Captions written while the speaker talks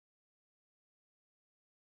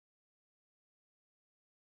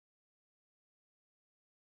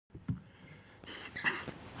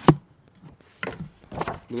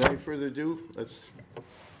without any further ado, let's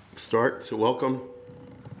start. So welcome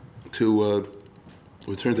to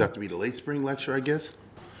what turns out to be the late spring lecture, I guess.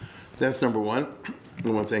 That's number one. I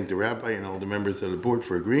want to thank the rabbi and all the members of the board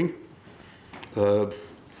for agreeing.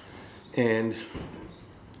 And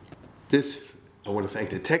this, I want to thank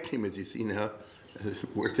the tech team, as you see now, has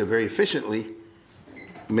worked very efficiently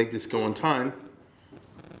to make this go on time.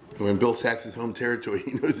 When Bill Sachs is home territory,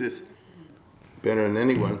 he knows this better than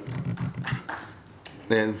anyone.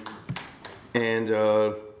 And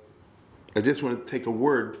I just want to take a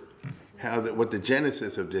word what the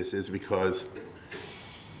genesis of this is, because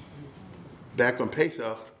back on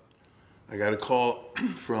Pesach, I got a call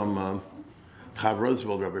from Chav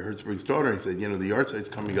Roosevelt, Rabbi Hertzberg's daughter, and he said, the yahrzeit is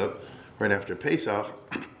coming up right after Pesach.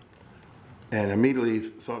 And immediately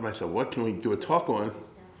thought to myself, what can we do a talk on?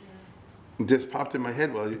 It just popped in my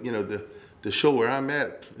head, well, the show where I'm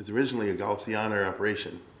at is originally a Galicianer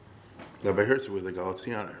operation. Rabbi Herzberg was a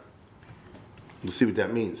Galicianer. We'll see what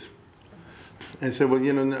that means. And I said, well,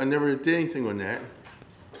 I never did anything on that.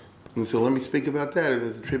 And so let me speak about that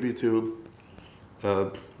as a tribute to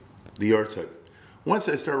the yahrzeit. Once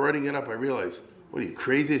I started writing it up, I realized, what are you,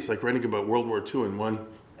 crazy? It's like writing about World War II in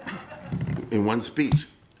one speech.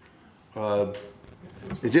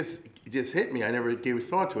 It just hit me. I never gave a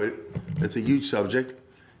thought to it. It's a huge subject.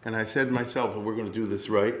 And I said to myself, well, we're going to do this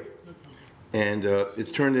right. And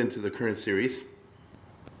it's turned into the current series.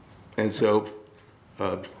 And so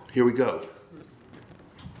here we go.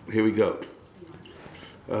 Here we go.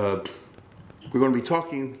 We're going to be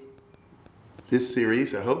talking this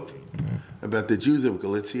series, I hope, about the Jews of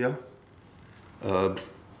Galicia,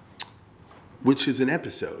 which is an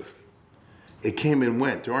episode. It came and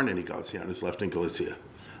went. There aren't any Galicianos left in Galicia.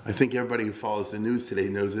 I think everybody who follows the news today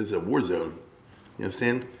knows this is a war zone. You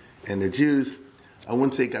understand? And the Jews, I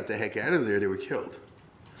wouldn't say got the heck out of there, they were killed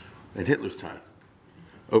in Hitler's time,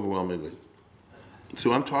 overwhelmingly.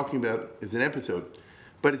 So I'm talking about as an episode.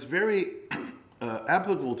 But it's very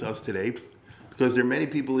applicable to us today because there are many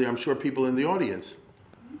people, I'm sure people in the audience,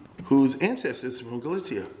 whose ancestors are from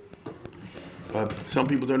Galicia. Some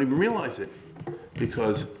people don't even realize it,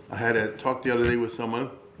 because I had a talk the other day with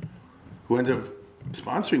someone who ended up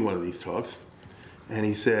sponsoring one of these talks, and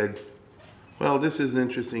he said, well, this is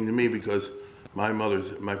interesting to me because my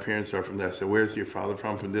parents are from that. So where's your father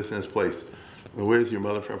from this and this place? And where's your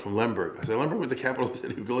mother from Lemberg? I said, Lemberg was the capital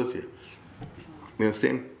city of Galicia. You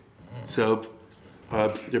understand? So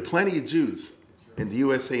there are plenty of Jews in the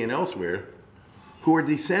USA and elsewhere who are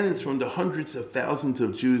descendants from the hundreds of thousands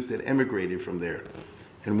of Jews that emigrated from there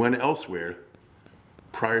and went elsewhere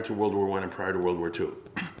prior to World War I and prior to World War II.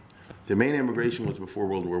 The main immigration was before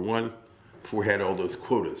World War I, before we had all those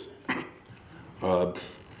quotas.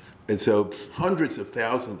 And so hundreds of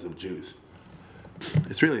thousands of Jews.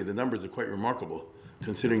 It's really, the numbers are quite remarkable,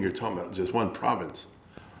 considering you're talking about just one province,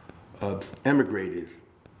 emigrated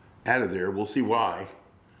out of there. We'll see why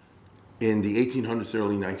in the 1800s,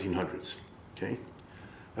 early 1900s. Okay,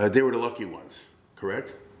 they were the lucky ones,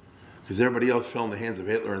 correct? Because everybody else fell in the hands of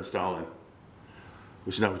Hitler and Stalin,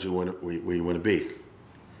 which is not what where you want to be.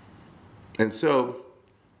 And so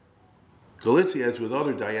Galicia, as with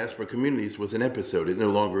other diaspora communities, was an episode. It no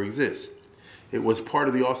longer exists. It was part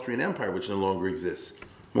of the Austrian Empire, which no longer exists.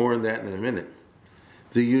 More on that in a minute.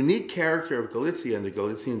 The unique character of Galicia and the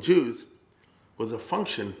Galician Jews was a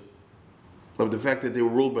function of the fact that they were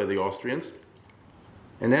ruled by the Austrians,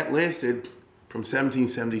 and that lasted from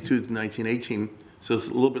 1772 to 1918, so it's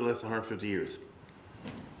a little bit less than 150 years.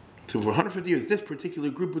 So for 150 years, this particular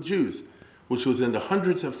group of Jews, which was in the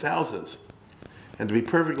hundreds of thousands, and to be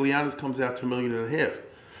perfectly honest, comes out to 1.5 million,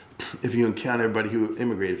 if you count everybody who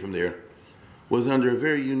immigrated from there, was under a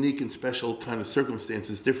very unique and special kind of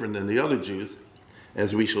circumstances, different than the other Jews,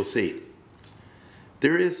 as we shall see.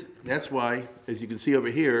 That's why, as you can see over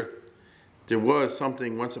here, there was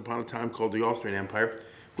something once upon a time called the Austrian Empire,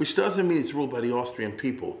 which doesn't mean it's ruled by the Austrian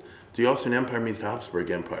people. The Austrian Empire means the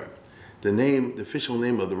Habsburg Empire. The official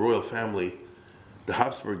name of the royal family, the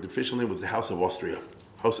Habsburg, the official name was the House of Austria,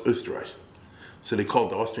 Haus Österreich. So they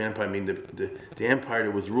called the Austrian Empire, I mean the empire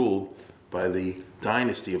that was ruled by the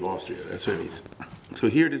dynasty of Austria. That's what it means. So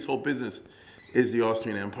here, this whole business is the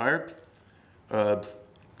Austrian Empire.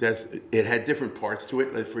 It had different parts to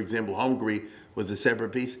it. Like, for example, Hungary was a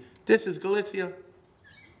separate piece. This is Galicia.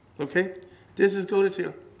 Okay? This is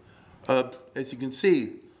Galicia. As you can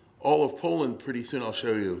see, all of Poland, pretty soon I'll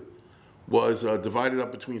show you, was divided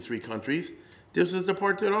up between 3 countries. This is the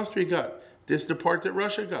part that Austria got. This is the part that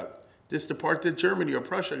Russia got. This is the part that Germany or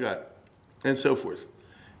Prussia got, and so forth.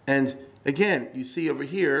 And again, you see over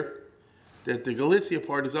here that the Galicia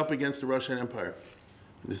part is up against the Russian Empire.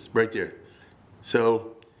 This right there.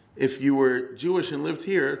 So if you were Jewish and lived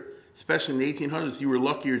here, especially in the 1800s, you were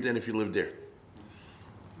luckier than if you lived there,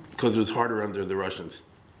 because it was harder under the Russians.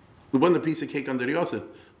 It wasn't a piece of cake under the Ottoman,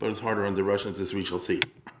 but it was harder under the Russians, as we shall see.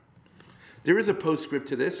 There is a postscript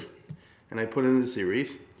to this, and I put it in the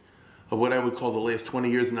series, of what I would call the last 20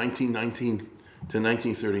 years, 1919 to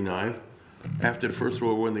 1939. After the First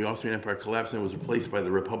World War, when the Austrian Empire collapsed and was replaced by the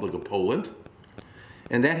Republic of Poland.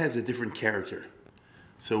 And that has a different character.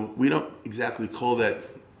 So we don't exactly call that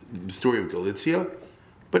the story of Galicia,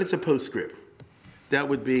 but it's a postscript. That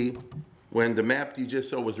would be when the map you just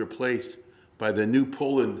saw was replaced by the new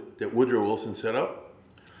Poland that Woodrow Wilson set up.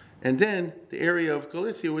 And then the area of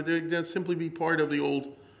Galicia would then simply be part of the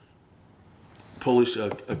old Polish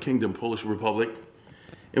kingdom, Polish Republic,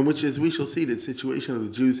 in which, as we shall see, the situation of the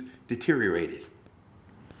Jews deteriorated.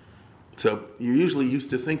 So you're usually used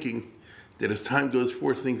to thinking that as time goes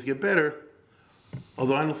forth, things get better,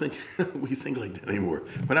 although I don't think we think like that anymore.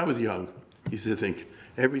 When I was young, I used to think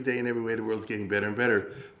every day and every way the world's getting better and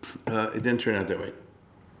better. It didn't turn out that way.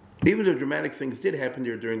 Even though dramatic things did happen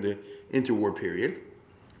there during the interwar period,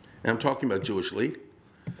 and I'm talking about Jewishly.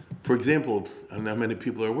 For example, I don't know how many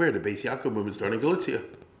people are aware, the Beis Yaakov movement started in Galicia.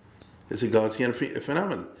 It's a Galician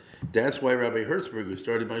phenomenon. That's why Rabbi Hertzberg, who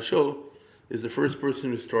started my show, is the first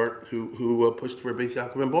person who pushed for Beis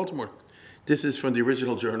Yaakov in Baltimore. This is from the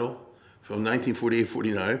original journal from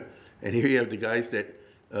 1948-49, and here you have the guys that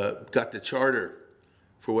got the charter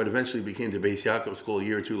for what eventually became the Beis Yaakov School a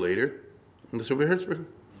year or two later, and that's Rabbi Hertzberg.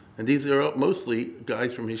 And these are mostly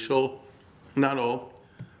guys from his show, not all,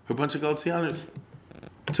 a bunch of Galicianers.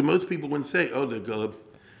 So most people wouldn't say, oh, the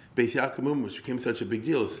Beis Yaakov movement, which became such a big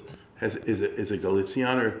deal, is a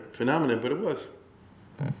Galicianer phenomenon, but it was.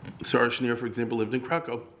 Sarah Schneer, for example, lived in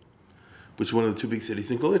Krakow, which is one of the two big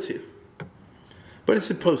cities in Galicia. But it's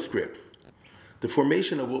a postscript. The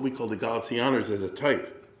formation of what we call the Galicianers as a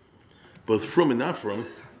type, both from and not from,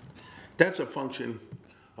 that's a function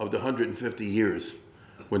of the 150 years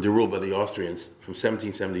when they're ruled by the Austrians from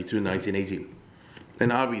 1772 to 1918.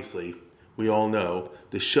 And obviously, we all know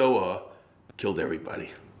the Shoah killed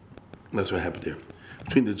everybody. That's what happened there.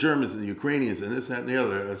 Between the Germans and the Ukrainians and this, that, and the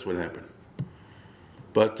other, that's what happened.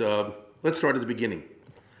 But let's start at the beginning.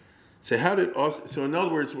 So in other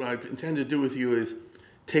words, what I intend to do with you is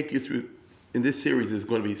take you through, in this series is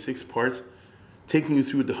going to be 6 parts, taking you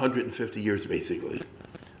through the 150 years basically.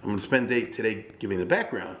 I'm going to spend today giving the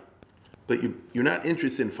background, but you're not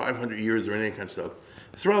interested in 500 years or any kind of stuff.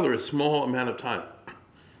 It's rather a small amount of time,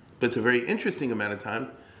 but it's a very interesting amount of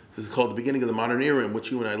time. This is called the beginning of the modern era in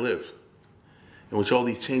which you and I live, in which all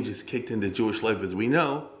these changes kicked into Jewish life as we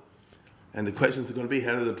know, and the questions are going to be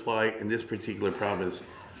how does it apply in this particular province,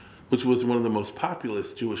 which was one of the most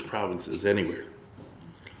populous Jewish provinces anywhere.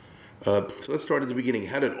 So let's start at the beginning.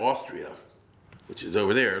 How did Austria, which is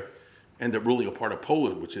over there, end up ruling a part of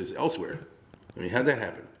Poland, which is elsewhere? I mean, how'd that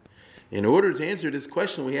happen? In order to answer this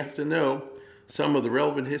question, we have to know some of the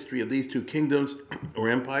relevant history of these two kingdoms or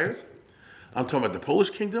empires. I'm talking about the Polish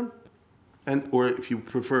kingdom, or if you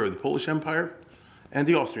prefer, the Polish Empire and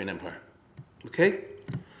the Austrian Empire. Okay?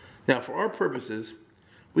 Now, for our purposes,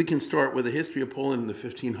 we can start with the history of Poland in the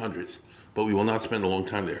 1500s, but we will not spend a long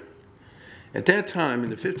time there. At that time, in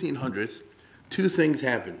the 1500s, 2 things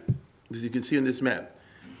happened, as you can see on this map.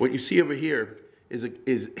 What you see over here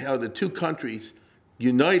is how the 2 countries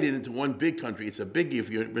united into one big country. It's a biggie if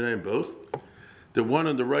you're united both. The one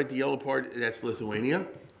on the right, the yellow part, that's Lithuania.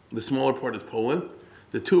 The smaller part is Poland.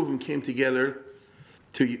 The 2 of them came together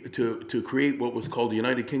to create what was called the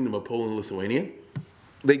United Kingdom of Poland and Lithuania.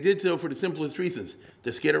 They did so for the simplest reasons.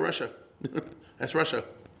 They're scared of Russia. That's Russia.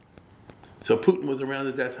 So Putin was around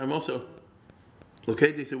at that time also.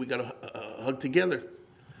 Okay, they said we got to hug together.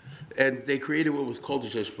 And they created what was called the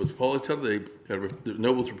Rzeczpospolita, the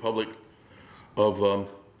Nobles Republic of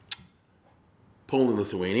Poland and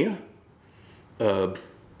Lithuania. And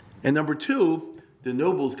number 2, the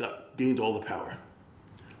nobles gained all the power,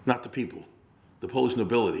 not the people. The Polish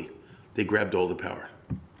nobility, they grabbed all the power.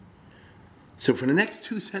 So for the next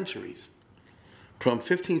 2 centuries, from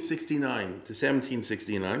 1569 to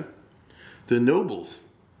 1769, the nobles,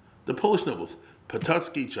 the Polish nobles,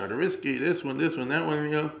 Potocki, Czartoryski, this one, that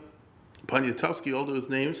one, Poniatowski, all those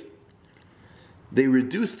names, they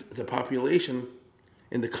reduced the population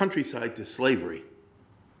in the countryside to slavery.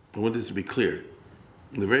 I want this to be clear.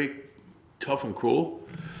 They're very tough and cruel,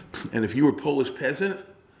 and if you were a Polish peasant,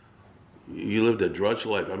 you lived a drudge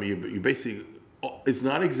life. I mean, you basically, it's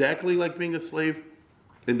not exactly like being a slave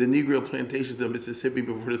in the Negro plantations of Mississippi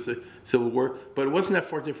before the Civil War, but it wasn't that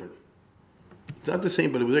far different. It's not the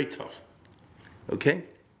same, but it was very tough. Okay?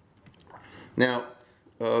 Now,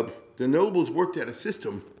 the nobles worked at a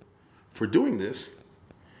system for doing this.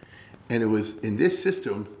 And it was in this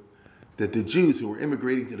system that the Jews who were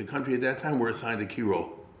immigrating to the country at that time were assigned a key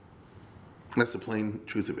role. That's the plain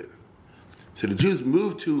truth of it. So the Jews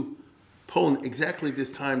moved to Poland exactly at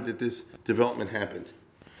this time that this development happened.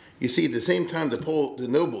 You see, at the same time the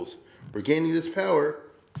nobles were gaining this power,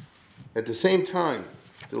 at the same time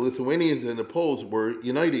the Lithuanians and the Poles were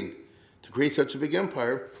uniting to create such a big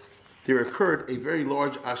empire, there occurred a very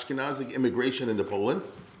large Ashkenazic immigration into Poland.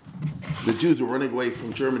 The Jews were running away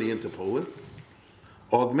from Germany into Poland,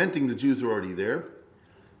 augmenting the Jews who were already there,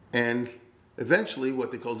 and eventually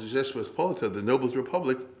what they called the Rzeczpospolita, the Nobles'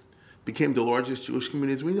 Republic, became the largest Jewish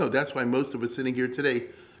communities we know. That's why most of us sitting here today,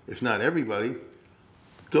 if not everybody,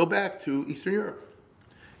 go back to Eastern Europe.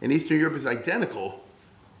 And Eastern Europe is identical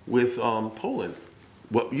with Poland,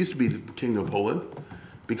 what used to be the Kingdom of Poland,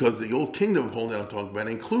 because the old Kingdom of Poland that I'm talking about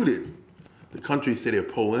included the country-state of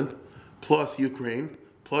Poland, plus Ukraine,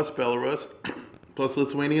 plus Belarus, plus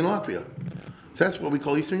Lithuania and Latvia. So that's what we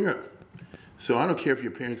call Eastern Europe. So I don't care if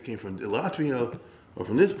your parents came from Latvia or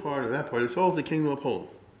from this part or that part, it's all the Kingdom of Poland.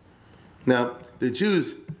 Now, the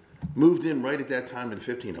Jews moved in right at that time in the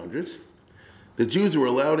 1500s. The Jews were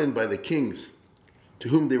allowed in by the kings, to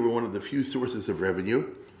whom they were one of the few sources of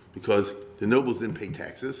revenue, because the nobles didn't pay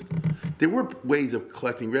taxes. There were ways of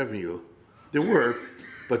collecting revenue. There were,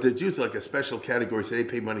 but the Jews, like a special category, so they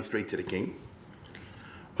paid money straight to the king.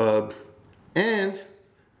 And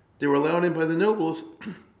they were allowed in by the nobles,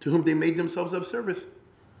 to whom they made themselves of service.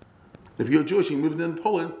 If you're Jewish, you moved into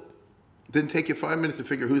Poland, it didn't take you 5 minutes to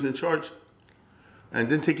figure who's in charge, and it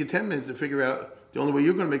didn't take you 10 minutes to figure out the only way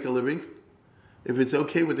you're going to make a living, if it's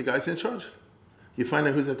okay with the guys in charge. You find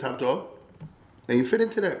out who's the top dog, and you fit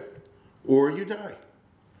into that, or you die.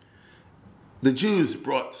 The Jews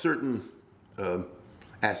brought certain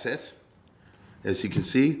assets. As you can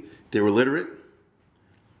see, they were literate.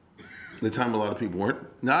 At the time, a lot of people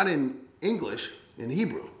weren't. Not in English, in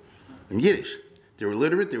Hebrew, in Yiddish. They were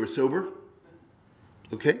literate, they were sober,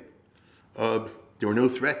 okay? They were no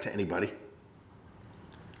threat to anybody.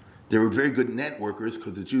 They were very good networkers,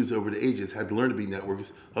 because the Jews over the ages had to learn to be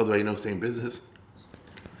networkers, otherwise you don't stay in business.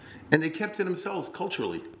 And they kept to themselves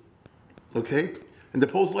culturally, okay? And the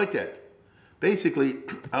Poles like that. Basically,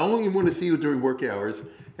 I only want to see you during work hours,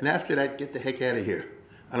 and after that, get the heck out of here.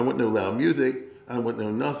 I don't want no loud music, I don't want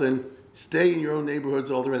no nothing. Stay in your own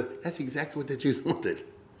neighborhoods, all the rest. That's exactly what the Jews wanted.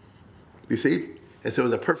 You see? And so it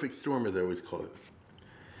was a perfect storm, as I always call it.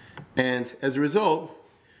 And as a result,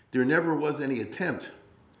 there never was any attempt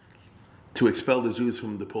to expel the Jews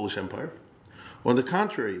from the Polish Empire. On the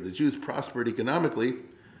contrary, the Jews prospered economically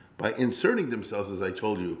by inserting themselves, as I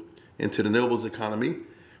told you, into the nobles' economy,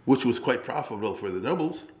 which was quite profitable for the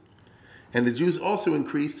nobles. And the Jews also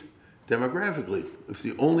increased demographically. It's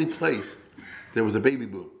the only place there was a baby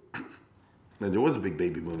boom. And there was a big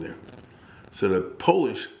baby boom there. So the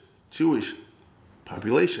Polish Jewish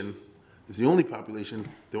population is the only population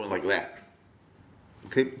that went like that.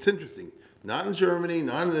 Okay, it's interesting. Not in Germany,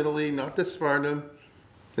 not in Italy, not the Sparta.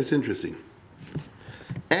 It's interesting.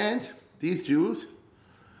 And these Jews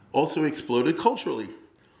also exploded culturally.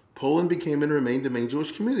 Poland became and remained the main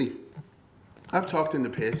Jewish community. I've talked in the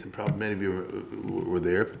past, and probably many of you were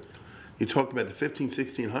there. You talked about the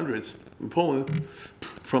 1600s in Poland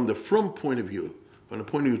from the Frum point of view, from the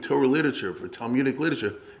point of view of Torah literature, for Talmudic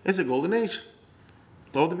literature. It's a golden age.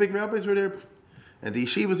 All the big rabbis were there, and the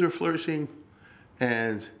yeshivas were flourishing,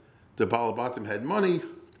 and the Balabatim had money,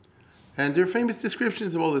 and there are famous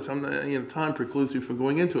descriptions of all this. I'm not, time precludes me from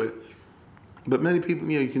going into it. But many people,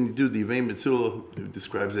 you can do the Yevei Mitzvah, who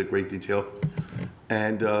describes it in great detail.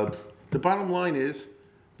 And the bottom line is,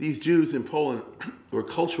 these Jews in Poland were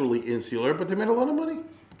culturally insular, but they made a lot of money.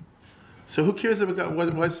 So who cares about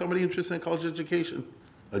why is somebody interested in college education?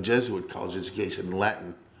 A Jesuit college education in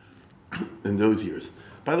Latin in those years.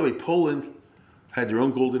 By the way, Poland had their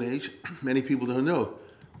own golden age. Many people don't know.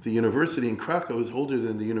 The university in Krakow is older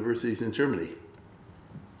than the universities in Germany.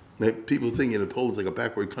 People think Poland's like a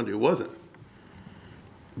backward country. It wasn't.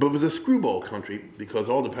 But it was a screwball country because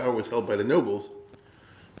all the power was held by the nobles.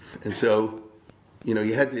 And so, you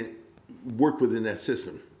had to work within that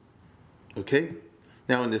system. Okay?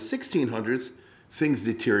 Now, in the 1600s, things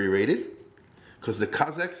deteriorated because the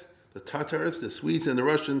Kazakhs, the Tatars, the Swedes, and the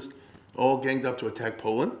Russians all ganged up to attack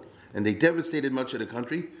Poland, and they devastated much of the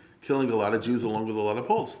country, killing a lot of Jews along with a lot of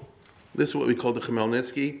Poles. This is what we call the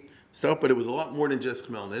Khmelnytsky stuff, but it was a lot more than just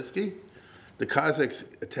Khmelnytsky. The Kazakhs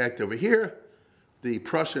attacked over here. The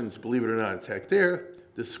Prussians, believe it or not, attacked there.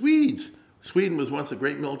 The Swedes, Sweden was once a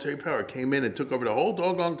great military power, came in and took over the whole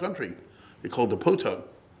doggone country. They called the Potug.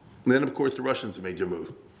 And then, of course, the Russians made their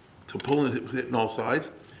move. So Poland hit on all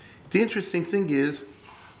sides. The interesting thing is,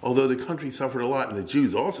 although the country suffered a lot, and the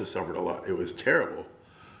Jews also suffered a lot, it was terrible,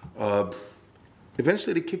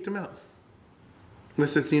 eventually they kicked them out.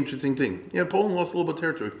 That's just the interesting thing. Yeah, Poland lost a little bit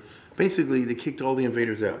of territory. Basically, they kicked all the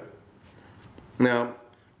invaders out. Now,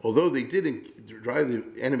 although they didn't drive the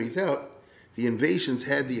enemies out, the invasions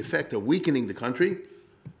had the effect of weakening the country.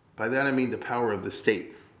 By that I mean the power of the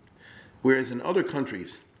state. Whereas in other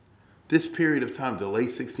countries, this period of time, the late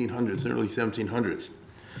 1600s and early 1700s,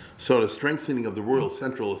 saw the strengthening of the royal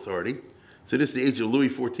central authority. So this is the age of Louis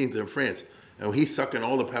XIV in France. And he's sucking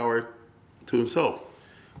all the power to himself,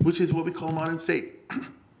 which is what we call modern state.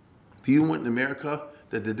 Do you want in America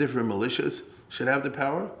that the different militias should have the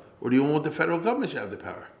power? Or do you want the federal government should have the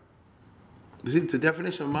power? You see, the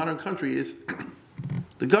definition of a modern country is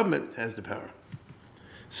the government has the power.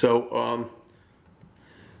 So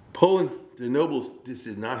Poland, the nobles, this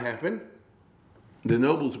did not happen. The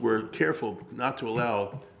nobles were careful not to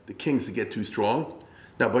allow the kings to get too strong.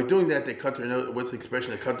 Now, by doing that, they cut their nose. What's the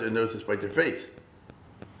expression? They cut their noses by their face.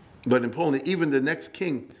 But in Poland, even the next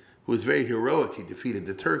king, who was very heroic, he defeated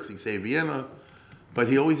the Turks, he saved Vienna, but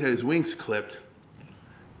he always had his wings clipped.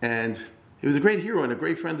 And he was a great hero and a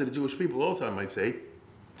great friend of the Jewish people also, I might say,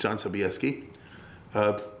 John Sobieski.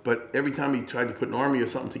 But every time he tried to put an army or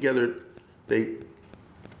something together, they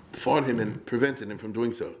fought him and prevented him from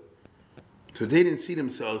doing so. So they didn't see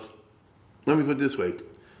themselves, let me put it this way.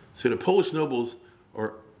 So the Polish nobles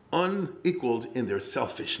are unequaled in their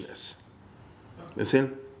selfishness.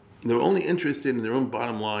 Listen, they're only interested in their own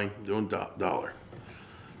bottom line, their own dollar.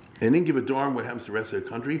 And didn't give a darn what happens to the rest of the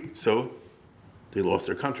country, so they lost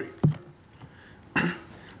their country.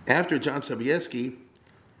 After John Sobieski,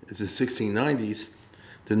 it's the 1690s,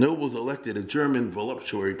 the nobles elected a German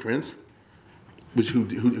voluptuary prince, who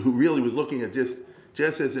really was looking at this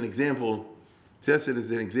just as an example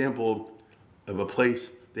of a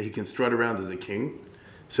place that he can strut around as a king.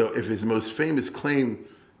 So if his most famous claim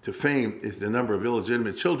to fame is the number of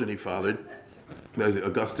illegitimate children he fathered, that was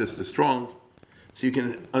Augustus the Strong, so you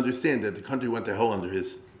can understand that the country went to hell under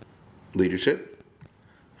his leadership.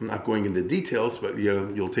 I'm not going into details, but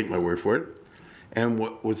you'll take my word for it. And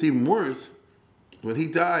what was even worse, when he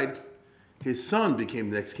died, his son became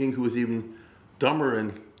the next king, who was even dumber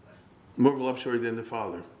and more voluptuary than the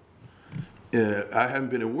father. I haven't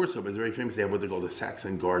been in Warsaw, but it's very famous. They have what they call the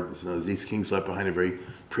Saxon Gardens. These kings left behind a very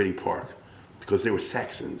pretty park because they were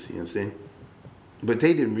Saxons, you understand? But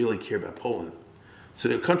they didn't really care about Poland. So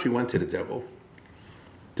the country went to the devil.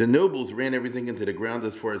 The nobles ran everything into the ground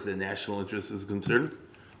as far as the national interest is concerned.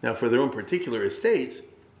 Now, for their own particular estates,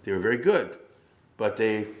 they were very good. But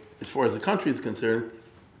as far as the country is concerned,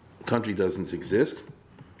 the country doesn't exist.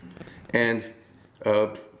 And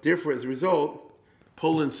therefore, as a result,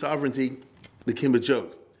 Poland's sovereignty became a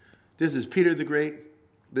joke. This is Peter the Great.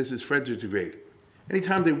 This is Frederick the Great.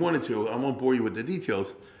 Anytime they wanted to, I won't bore you with the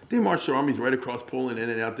details, they marched their armies right across Poland, in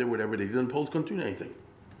and out there, whatever they did, and Poles couldn't do anything.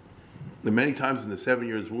 And many times in the 7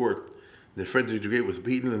 Years' War, that Frederick the Great was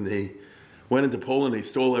beaten, and they went into Poland, they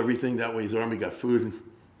stole everything. That way his army got food and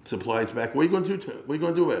supplies back. What are you going to do what are you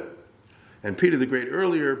going to do with it? And Peter the Great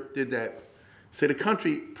earlier did that. So the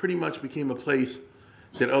country pretty much became a place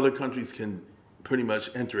that other countries can pretty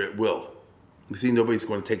much enter at will. You see, nobody's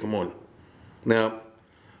going to take them on. Now,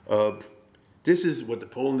 this is what the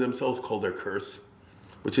Poland themselves call their curse,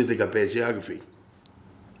 which is they got bad geography.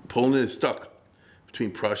 Poland is stuck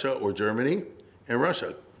between Prussia or Germany and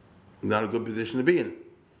Russia. Not a good position to be in.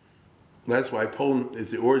 That's why Poland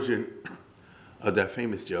is the origin of that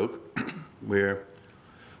famous joke where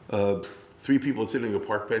 3 people sitting on a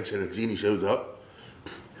park bench and a genie shows up.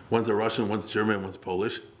 One's a Russian, one's German, one's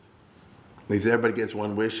Polish. They say everybody gets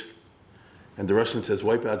one wish. And the Russian says,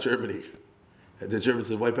 wipe out Germany. And the German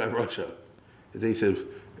says, wipe out Russia. And they said,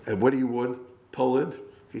 what do you want? Poland?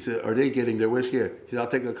 He said, are they getting their wish? Yeah. He said, I'll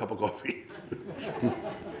take a cup of coffee.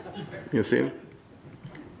 You see?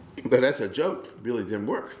 But that's a joke. It really didn't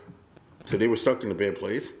work. So they were stuck in a bad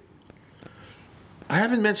place. I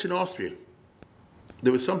haven't mentioned Austria.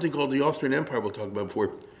 There was something called the Austrian Empire we'll talk about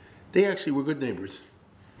before. They actually were good neighbors.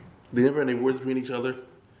 They never had any wars between each other.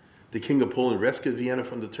 The King of Poland rescued Vienna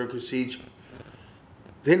from the Turkish siege.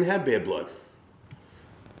 They didn't have bad blood.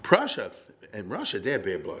 Prussia and Russia, they had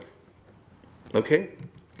bad blood. Okay?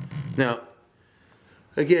 Now,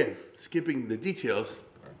 again, skipping the details,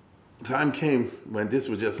 time came when this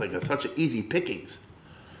was just like such an easy pickings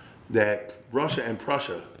that Russia and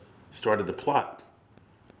Prussia started to plot.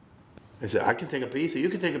 They said, I can take a piece, or you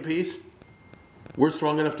can take a piece. We're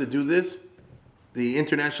strong enough to do this. The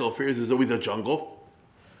international affairs is always a jungle.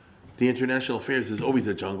 The international affairs is always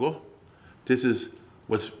a jungle. This is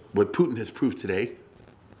what Putin has proved today.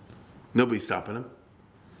 Nobody's stopping them.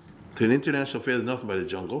 To an international affair, there's nothing but a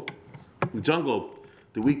jungle. The jungle,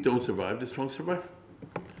 the weak don't survive, the strong survive.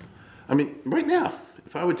 I mean, right now,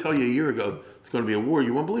 if I would tell you a year ago it's going to be a war,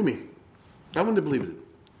 you won't believe me. I wouldn't have believed it.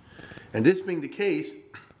 And this being the case,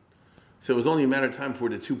 so it was only a matter of time before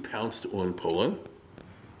the two pounced on Poland.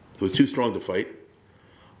 It was too strong to fight.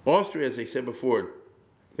 Austria, as I said before,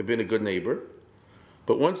 had been a good neighbor.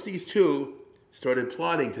 But once these two started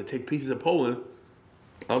plotting to take pieces of Poland,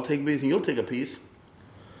 I'll take a piece and you'll take a piece.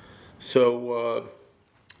 So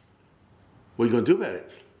what are you going to do about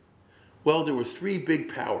it? Well, there was three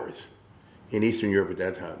big powers in Eastern Europe at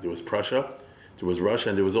that time. There was Prussia, there was Russia,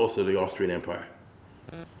 and there was also the Austrian Empire.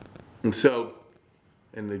 And so,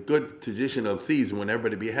 in the good tradition of thieves, and when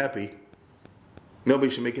everybody be happy,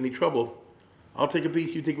 nobody should make any trouble. I'll take a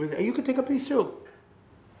piece, you take a piece, and you can take a piece too.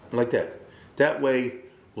 Like that. That way,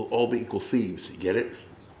 we'll all be equal thieves. You get it?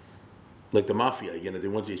 Like the mafia, you know, they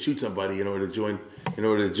want you to shoot somebody in order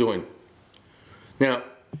to join. Now,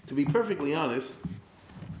 to be perfectly honest,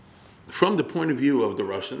 from the point of view of the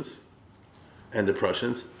Russians and the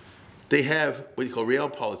Prussians, they have what you call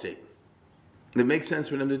realpolitik. It makes sense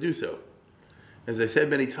for them to do so. As I said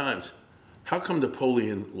many times, how come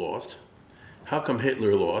Napoleon lost? How come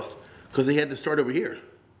Hitler lost? Because they had to start over here.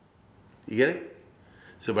 You get it?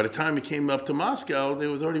 So by the time he came up to Moscow, there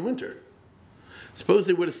was already winter. Suppose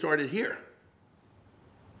they would have started here.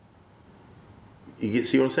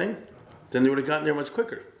 See what I'm saying? Then they would have gotten there much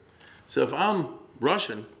quicker. So if I'm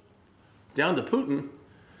Russian, down to Putin,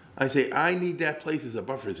 I say, I need that place as a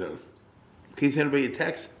buffer zone. In case anybody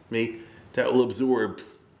attacks me, that will absorb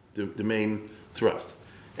the main thrust.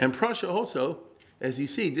 And Prussia also, as you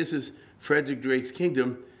see, this is Frederick the Great's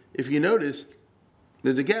kingdom. If you notice,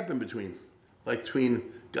 there's a gap in between, like between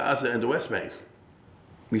Gaza and the West Bank.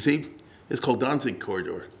 You see? It's called Danzig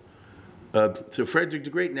Corridor. So Frederick the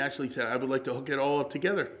Great naturally said, I would like to hook it all up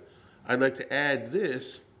together. I'd like to add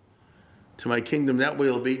this to my kingdom. That way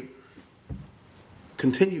it'll be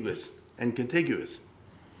continuous and contiguous.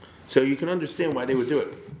 So you can understand why they would do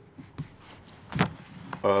it.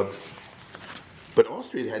 But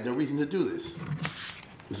Austria had no reason to do this.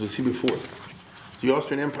 As we'll see before. The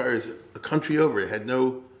Austrian Empire is a country over. It had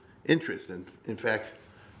no interest. And in fact,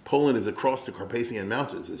 Poland is across the Carpathian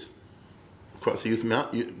Mountains, is across the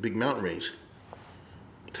big mountain range.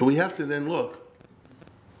 So we have to then look.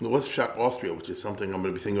 What's Austria, which is something I'm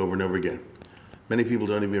going to be saying over and over again. Many people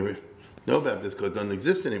don't even know about this because it doesn't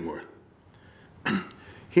exist anymore.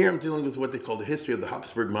 Here I'm dealing with what they call the history of the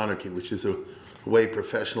Habsburg monarchy, which is a way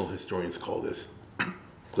professional historians call this.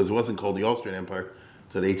 Because it wasn't called the Austrian Empire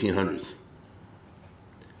until the 1800s.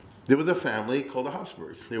 There was a family called the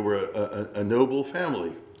Habsburgs. They were a noble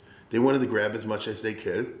family. They wanted to grab as much as they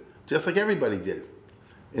could, just like everybody did.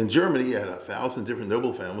 In Germany, you had 1,000 different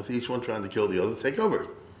noble families, each one trying to kill the other, take over.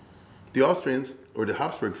 The Austrians, or the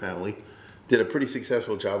Habsburg family, did a pretty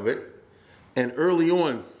successful job of it. And early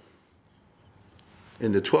on,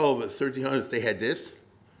 in the 1300s, they had this,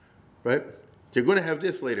 right? They're going to have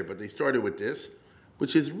this later, but they started with this,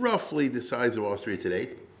 which is roughly the size of Austria today,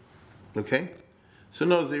 okay? So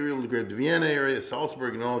notice they were able to grab the Vienna area,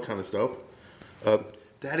 Salzburg, and all that kind of stuff.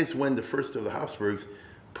 That is when the first of the Habsburgs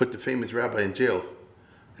put the famous rabbi in jail,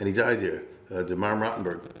 and he died there, the Mayer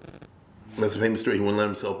Rottenberg. That's a famous story. He wouldn't let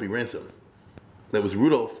himself be ransomed. That was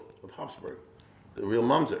Rudolf of Habsburg, the real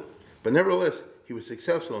Mamzer. But nevertheless, he was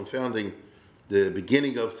successful in founding the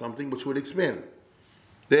beginning of something which would expand.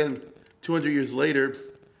 Then, 200 years later,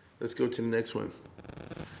 let's go to the next one.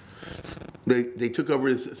 They took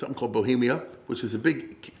over something called Bohemia, which is a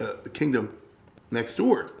big kingdom next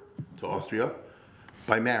door to Austria,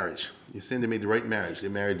 by marriage. You see, they made the right marriage. They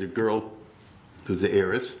married the girl who was the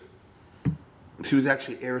heiress. She was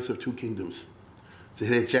actually heiress of two kingdoms. So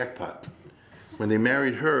they had a jackpot. When they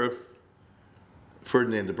married her,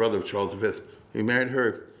 Ferdinand, the brother of Charles V, they married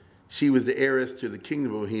her. She was the heiress to the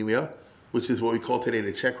Kingdom of Bohemia, which is what we call today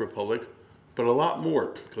the Czech Republic, but a lot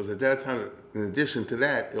more, because at that time, in addition to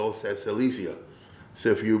that, it also had Silesia. So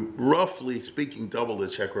if you, roughly speaking, double the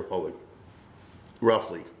Czech Republic,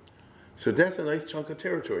 roughly. So that's a nice chunk of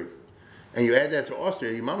territory. And you add that to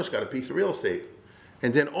Austria, your mama's got a piece of real estate.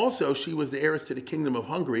 And then also, she was the heiress to the Kingdom of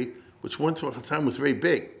Hungary, which once upon a time was very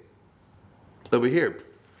big, over here.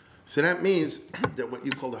 So that means that what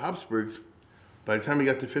you call the Habsburgs, by the time we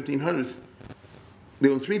got to 1500s, they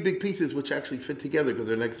own three big pieces which actually fit together because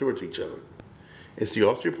they're next door to each other. It's the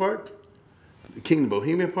Austria part, the Kingdom of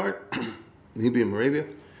Bohemia part, Bohemia and Moravia,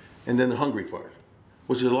 and then the Hungary part,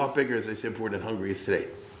 which is a lot bigger, as I said before, than Hungary is today.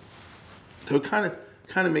 So it kind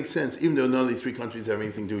of makes sense, even though none of these three countries have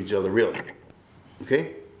anything to do with each other, really.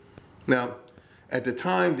 Okay? Now, At the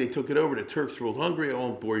time, they took it over. The Turks ruled Hungary. I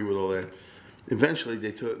won't bore you with all that. Eventually,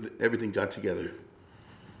 everything got together.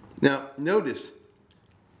 Now, notice,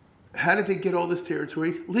 how did they get all this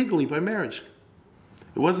territory? Legally, by marriage.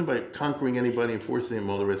 It wasn't by conquering anybody and forcing them,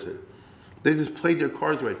 all the rest of it. They just played their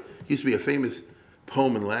cards right. It used to be a famous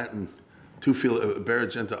poem in Latin, Bera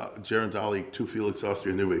Gerendali, Tu Felix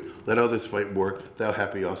Austria Nube. Let others fight war, thou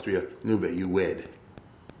happy Austria Nube, you wed.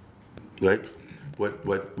 Right?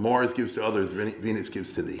 What Mars gives to others, Venus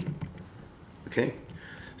gives to thee. Okay?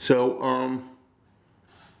 So,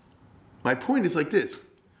 my point is like this.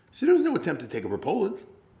 So there was no attempt to take over Poland.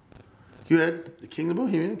 You had the Kingdom of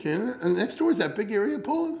Bohemia, Canada, and next door is that big area of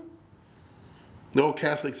Poland. They're all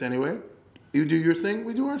Catholics anyway. You do your thing,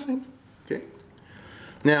 we do our thing. Okay?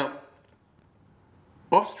 Now,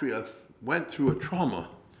 Austria went through a trauma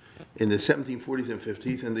in the 1740s and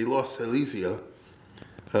 50s, and they lost Silesia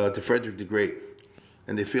to Frederick the Great,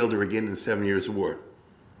 and they failed to regain in the 7 Years' War.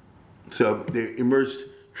 So they emerged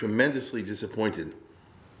tremendously disappointed.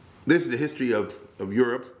 This is the history of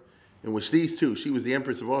Europe, in which these two, she was the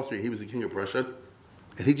Empress of Austria, he was the King of Prussia,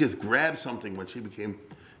 and he just grabbed something when she became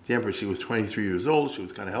the Empress. She was 23 years old, she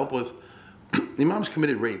was kind of helpless. The Imams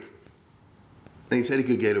committed rape, and he said he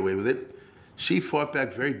could get away with it. She fought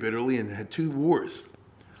back very bitterly and had 2 wars.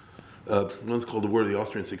 One's called the War of the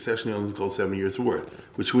Austrian Succession, the other one's called 7 Years' War,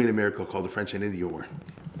 which we in America call the French and Indian War.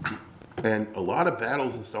 And a lot of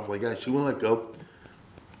battles and stuff like that, she wouldn't let go.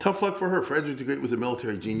 Tough luck for her. Frederick the Great was a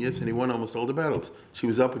military genius, and he won almost all the battles. She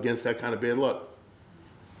was up against that kind of bad luck.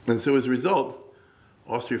 And so as a result,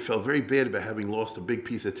 Austria felt very bad about having lost a big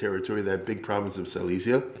piece of territory, that big province of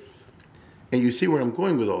Silesia. And you see where I'm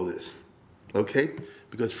going with all this, okay?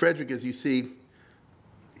 Because Frederick, as you see,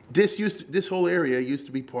 this whole area used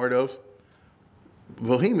to be part of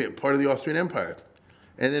Bohemia, part of the Austrian Empire.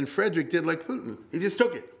 And then Frederick did like Putin. He just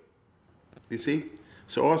took it, you see?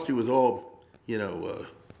 So Austria was all,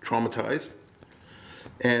 traumatized.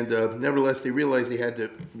 And nevertheless, they realized they had to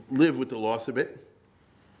live with the loss of it.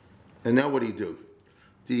 And now what do?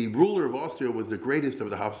 The ruler of Austria was the greatest of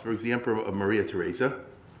the Habsburgs, the Emperor of Maria Theresa.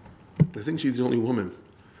 I think she's the only woman.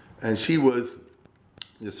 And she was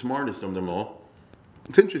the smartest of them all.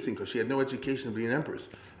 It's interesting because she had no education to be an empress.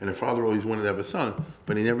 And her father always wanted to have a son,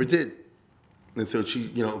 but he never did. And so she,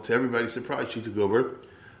 to everybody's surprise, she took over.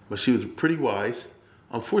 But she was pretty wise.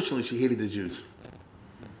 Unfortunately, she hated the Jews.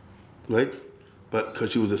 Right? But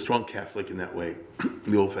because she was a strong Catholic in that way,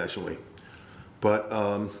 the old-fashioned way. But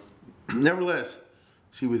nevertheless,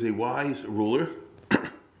 she was a wise ruler.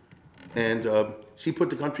 And she put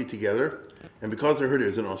the country together. And because of her,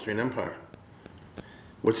 there's an Austrian Empire.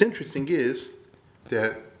 What's interesting is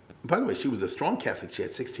that, by the way, she was a strong Catholic. She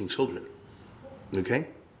had 16 children. Okay?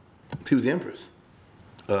 She was the empress.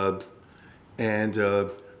 And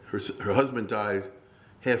her husband died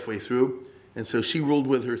halfway through. And so she ruled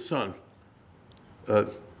with her son.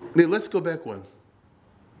 Let's go back one.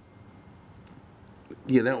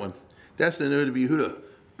 Yeah, that one. That's the Node of Yehuda.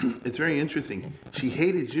 It's very interesting. She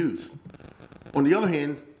hated Jews. On the other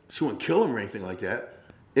hand, she wouldn't kill them or anything like that.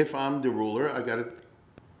 If I'm the ruler,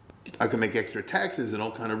 I can make extra taxes and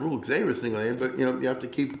all kind of rules, Xeris, thing like that, but you have to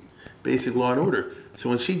keep basic law and order. So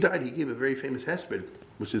when she died, he gave a very famous hesped,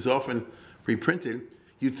 which is often reprinted.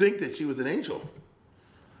 You'd think that she was an angel.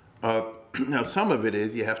 Now, some of it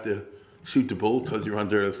is you have to shoot the bull because you're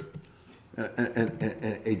under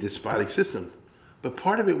a despotic system. But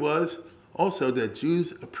part of it was also that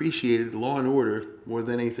Jews appreciated law and order more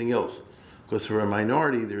than anything else. Because for a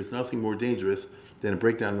minority, there's nothing more dangerous than a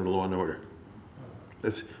breakdown in the law and order.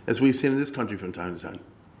 As we've seen in this country from time to time.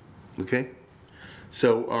 Okay?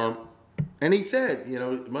 So, and he said,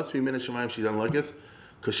 it must be Mina Shemayim, she doesn't like us,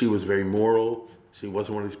 because she was very moral. She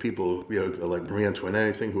wasn't one of these people, like Marie Antoinette,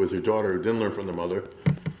 anything, who was her daughter, who didn't learn from the mother.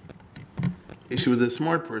 She was a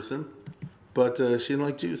smart person, but she didn't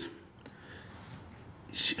like Jews.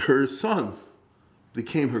 Her son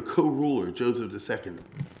became her co-ruler, Joseph II,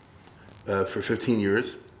 for 15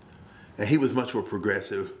 years. And he was much more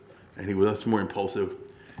progressive, and he was much more impulsive.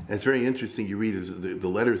 And it's very interesting, you read the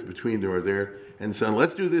letters between them are there, and the son,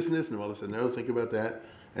 let's do this and this, and the mother said, no, think about that.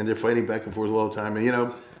 And they're fighting back and forth all the time.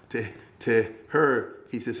 And to her,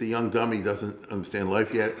 he's just a young dummy, doesn't understand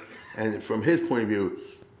life yet. And from his point of view,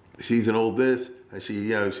 she's an old this, and she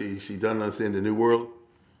doesn't understand the new world.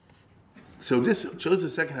 So this,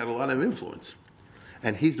 Joseph II had a lot of influence.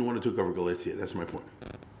 And he's the one who took over Galicia, that's my point.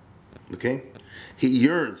 Okay? He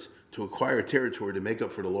yearns to acquire territory to make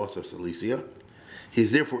up for the loss of Silesia. He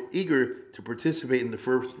is therefore eager to participate in the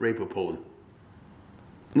first rape of Poland.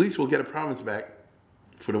 At least we'll get a province back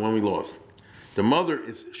for the one we lost. The mother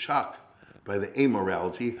is shocked by the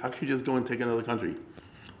amorality. How can you just go and take another country?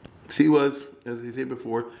 She was, as I said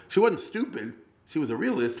before, she wasn't stupid. She was a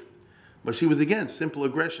realist, but she was against simple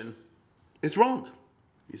aggression. It's wrong,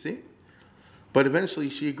 you see? But eventually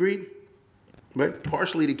she agreed, but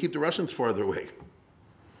partially to keep the Russians farther away.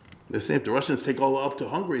 They're saying if the Russians take all up to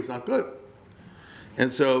Hungary, it's not good.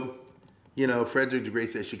 And so, you know, Frederick the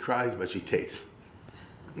Great says she cries, but she takes.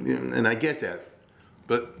 And I get that.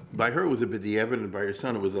 But by her it was a b'diavad, and by her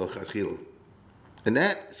son it was al chachil. And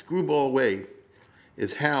that screwball way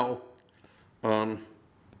is how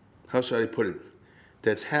should I put it?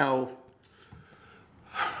 That's how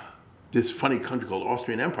this funny country called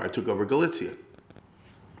Austrian Empire took over Galicia.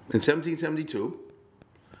 In 1772,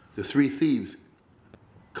 the three thieves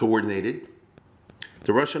coordinated.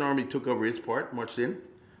 The Russian army took over its part, marched in.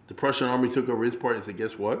 The Prussian army took over its part and said,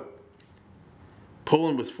 guess what?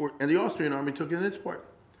 Poland was forced, and the Austrian army took in its part.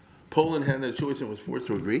 Poland had no choice and was forced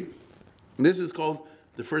to agree. And this is called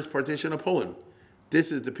the first partition of Poland.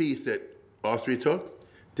 This is the piece that Austria took.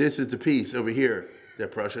 This is the piece over here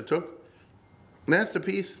that Prussia took. And that's the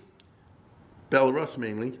piece, Belarus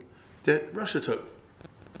mainly, that Russia took.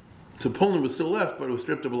 So Poland was still left, but it was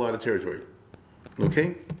stripped of a lot of territory.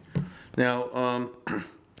 Okay? Now,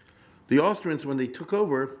 the Austrians, when they took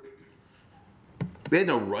over, they had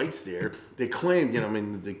no rights there. They claimed, you know, I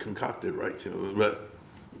mean, they concocted rights, you know, but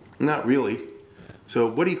not really. So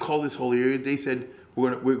what do you call this whole area? They said,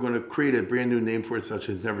 we're going to create a brand new name for it, such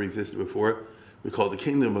as never existed before. We call it the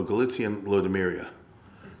Kingdom of Galicia and Lodomeria.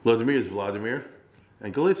 Lodomir is Vladimir,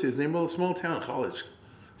 and Galicia is named, well, a small town, college.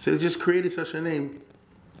 So they just created such a name,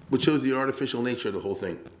 which shows the artificial nature of the whole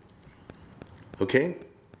thing. Okay?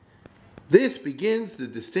 This begins the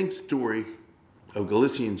distinct story of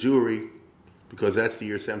Galician Jewry, because that's the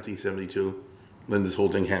year 1772 when this whole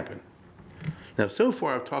thing happened. Now, so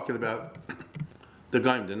far I'm talking about the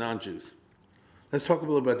Goyim, the non-Jews. Let's talk a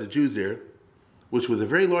little about the Jews there, which was a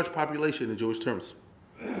very large population in Jewish terms.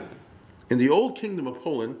 In the old kingdom of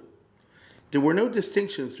Poland, there were no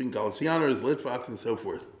distinctions between Galicianers, Litvaks, and so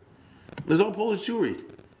forth. It was all Polish Jewry.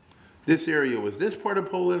 This area was this part of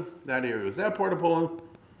Poland, that area was that part of Poland,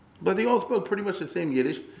 but they all spoke pretty much the same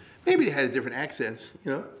Yiddish. Maybe they had different accents,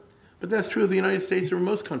 you know, but that's true of the United States or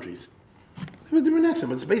most countries. They have a different accent,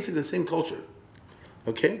 but it's basically the same culture.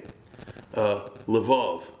 Okay?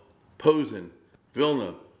 Lvov, Posen,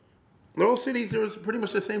 Vilna. They're all cities, there was pretty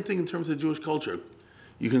much the same thing in terms of Jewish culture.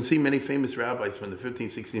 You can see many famous rabbis from the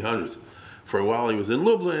 1600s. For a while he was in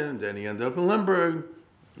Lublin, then he ended up in Lemberg,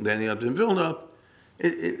 then he ended up in Vilna.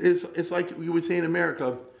 It's like you would say in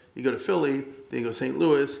America, you go to Philly, then you go to St.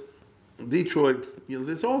 Louis, Detroit, you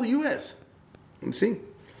know, it's all the U.S. You see?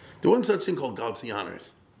 There wasn't such thing called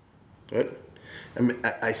Galicianers, right? I mean,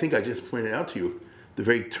 I think I just pointed out to you, the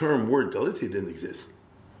very term word Galicia didn't exist,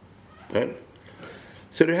 right?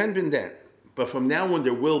 So there hadn't been that. But from now on,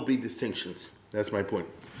 there will be distinctions. That's my point.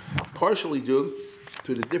 Partially due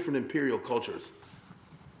to the different imperial cultures.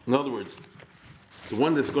 In other words, the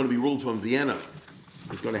one that's going to be ruled from Vienna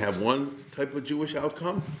is going to have one type of Jewish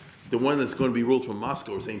outcome. The one that's going to be ruled from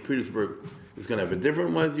Moscow or St. Petersburg is going to have a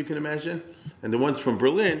different one, as you can imagine. And the ones from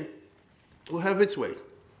Berlin will have its way.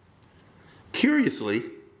 Curiously,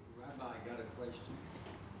 Rabbi, I got a question.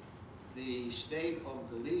 The state of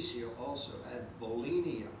Galicia also had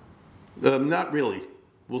Volhynia. not really.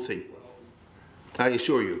 We'll see. I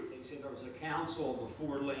assure you. They said there was a council of the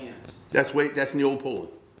four lands. That's in the old Poland.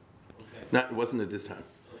 Okay. It wasn't at this time.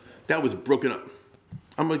 Okay. That was broken up.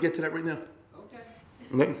 I'm going to get to that right now. Okay.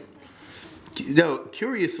 Okay. Now,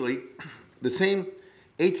 curiously, the same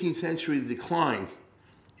 18th century decline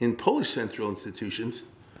in Polish central institutions,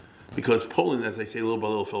 because Poland, as I say, little by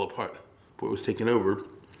little fell apart before it was taken over,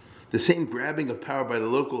 the same grabbing of power by the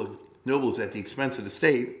local nobles at the expense of the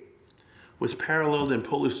state was paralleled in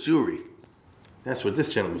Polish Jewry. That's what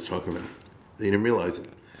this gentleman was talking about. They didn't realize it.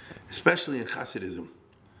 Especially in Hasidism.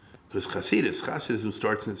 Because Hasidism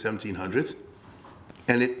starts in the 1700s,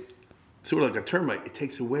 and it, sort of like a termite, it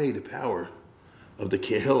takes away the power of the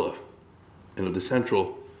Kehillah and of the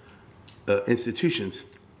central institutions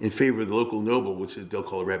in favor of the local noble, which they'll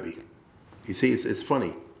call a Rebbe. You see, it's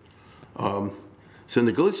funny. So in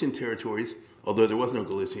the Galician territories, although there was no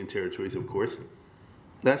Galician territories, of course,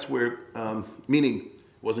 that's where, meaning it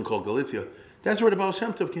wasn't called Galicia, that's where the Baal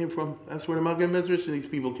Shem Tov came from. That's where the Magen Mezrich and these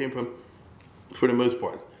people came from, for the most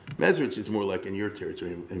part. Mezrich is more like in your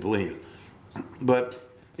territory, in Volhynia. But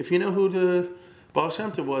if you know who the Baal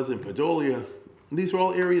Shem Tov was in Podolia, these were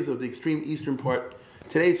all areas of the extreme eastern part.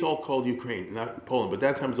 Today it's all called Ukraine, not Poland, but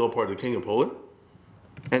that time it's all part of the King of Poland.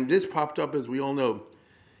 And this popped up, as we all know,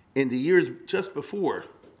 in the years just before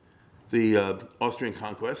the Austrian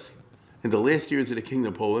conquest, in the last years of the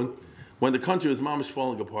Kingdom of Poland, when the country was mamish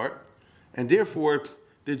falling apart, and therefore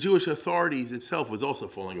the Jewish authorities itself was also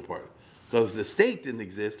falling apart. Because if the state didn't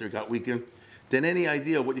exist or got weakened, then any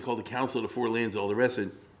idea of what you call the Council of the Four Lands, all the rest of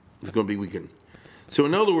it, is going to be weakened. So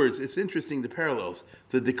in other words, it's interesting, the parallels.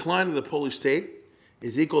 The decline of the Polish state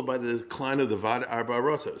is equaled by the decline of the Vad Arba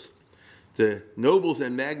Rotos. The nobles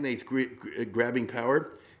and magnates grabbing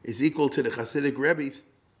power is equal to the Hasidic Rebbes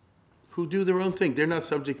who do their own thing. They're not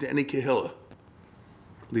subject to any kahila.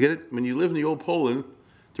 You get it? When you live in the old Poland,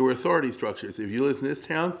 there were authority structures. If you live in this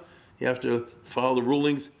town, you have to follow the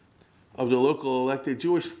rulings of the local elected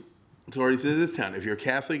Jewish authorities in this town. If you're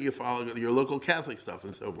Catholic, you follow your local Catholic stuff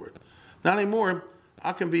and so forth. Not anymore.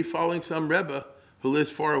 I can be following some Rebbe who lives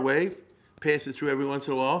far away, passes through every once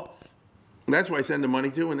in a while. And that's why I send the money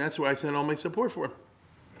to, and that's why I send all my support for.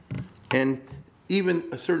 And even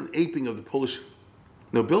a certain aping of the Polish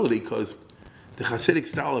nobility, because the Hasidic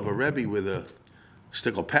style of a Rebbe with a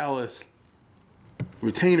shtickle palace,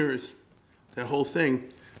 retainers, that whole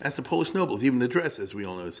thing, that's the Polish nobles. Even the dress, as we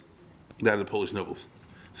all know, is that of the Polish nobles.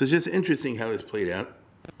 So it's just interesting how this played out.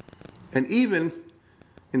 And even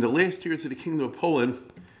in the last years of the Kingdom of Poland,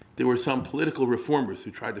 there were some political reformers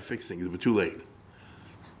who tried to fix things, but too late.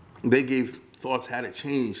 They gave thoughts how to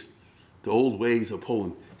change the old ways of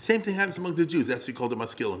Poland. Same thing happens among the Jews. That's what we call the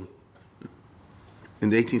maskilim in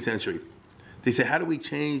the 18th century. They say, how do we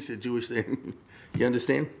change the Jewish thing? You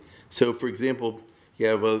understand? So, for example, you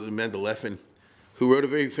have Mendel Leffin, who wrote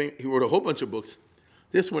he wrote a whole bunch of books.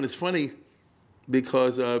 This one is funny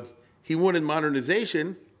because he wanted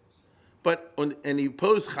modernization, and he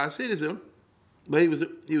opposed Hasidism, but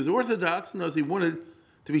he was Orthodox, knows he wanted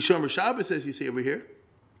to be Shomer Shabbos, as you see over here.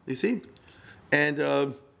 You see?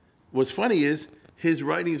 And what's funny is his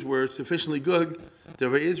writings were sufficiently good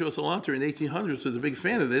that Israel Salanter in the 1800s was a big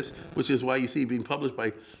fan of this, which is why you see it being published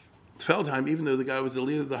by Feldheim, even though the guy was the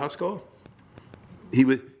leader of the Haskell.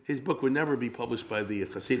 His book would never be published by the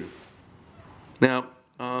Hasidim. Now,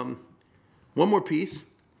 one more piece.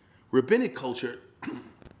 Rabbinic culture,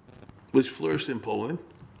 which flourished in Poland,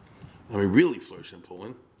 really flourished in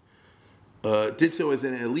Poland, did so as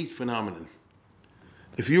an elite phenomenon.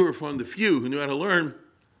 If you were from the few who knew how to learn,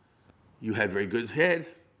 you had very good head,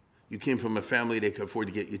 you came from a family that could afford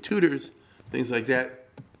to get you tutors, things like that,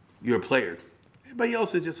 you're a player. Everybody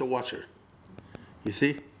else is just a watcher. You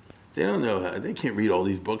see? They don't know how, they can't read all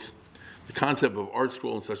these books. The concept of art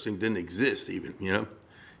scroll and such thing didn't exist even,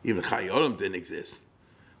 Even Chayyim didn't exist.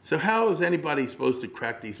 So how is anybody supposed to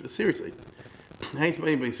crack these books? Seriously, how is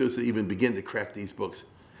anybody supposed to even begin to crack these books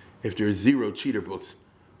if there's zero cheater books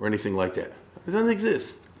or anything like that? It doesn't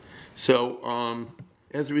exist. So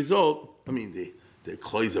as a result, the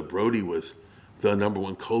Kloiza Brody was the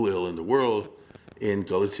 #1 kollel in the world in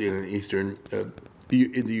Galicia and in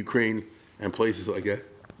in the Ukraine and places like that.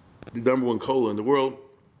 The #1 kollel in the world,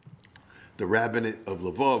 the rabbinate of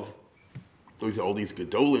Lvov, all these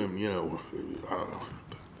Gedolim, I don't know,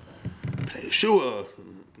 Yeshua,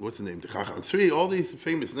 what's the name? The Chacham Tzvi, all these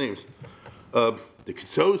famous names. The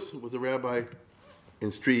Kisos was a rabbi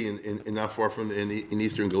in Stri, in not far from in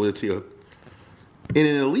eastern Galicia. In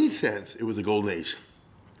an elite sense, it was a golden age.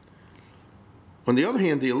 On the other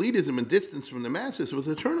hand, the elitism and distance from the masses was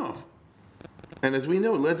a turnoff. And as we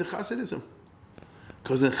know, it led to Hasidism.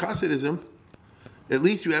 Because in Hasidism, at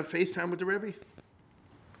least you have FaceTime with the Rebbe.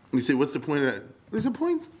 You say, what's the point of that? There's a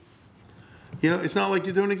point. It's not like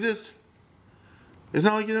you don't exist. It's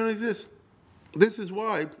not like you don't exist. This is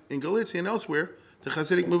why, in Galicia and elsewhere, the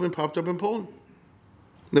Hasidic movement popped up in Poland.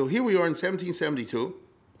 Now, here we are in 1772.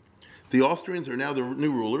 The Austrians are now the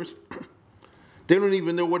new rulers. They don't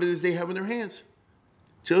even know what it is they have in their hands.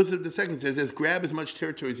 Joseph II says, grab as much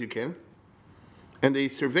territory as you can. And they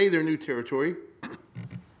survey their new territory. And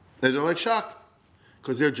they're like shocked.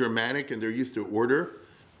 Because they're Germanic and they're used to order.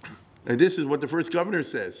 And this is what the first governor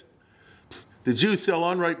says. The Jews sell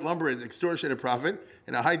unripe lumber at extortionate profit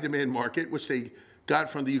in a high-demand market, which they got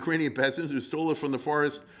from the Ukrainian peasants who stole it from the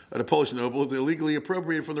forest of the Polish nobles. They're illegally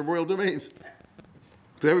appropriated from the royal domains.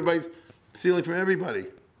 So everybody's stealing from everybody.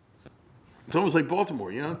 It's almost like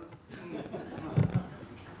Baltimore,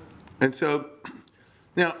 And so,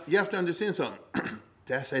 now, you have to understand something.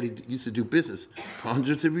 That's how they used to do business for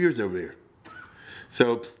hundreds of years over there.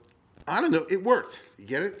 So, I don't know, it worked. You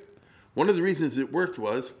get it? One of the reasons it worked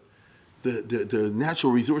was the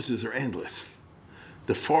natural resources are endless.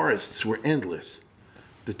 The forests were endless.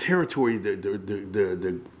 The territory,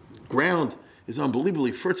 the ground is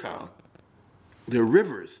unbelievably fertile. There are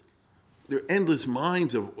rivers. There are endless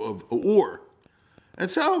mines of ore. And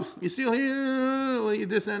so, you steal here,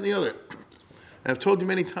 this, that, and the other. And I've told you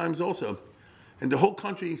many times also, and the whole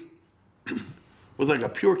country was like a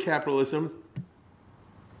pure capitalism.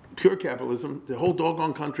 Pure capitalism. The whole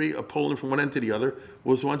doggone country of Poland from one end to the other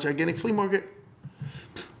was one gigantic flea market.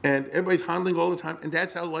 And everybody's handling all the time, and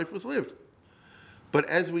that's how life was lived. But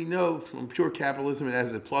as we know from pure capitalism, it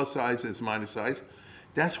has its plus sides and its minus sides.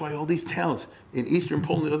 That's why all these towns in eastern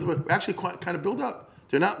Poland are actually kind of built up.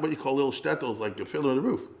 They're not what you call little shtetls like the fiddle on the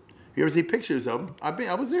roof. You ever see pictures of them?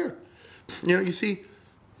 I was there. You know, you see,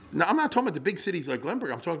 now I'm not talking about the big cities like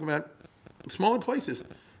Lemberg. I'm talking about smaller places.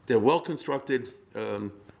 They're well-constructed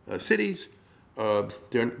cities.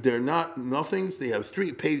 They're not nothings. They have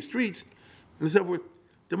paved streets and so forth.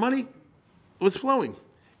 The money was flowing.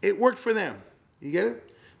 It worked for them. You get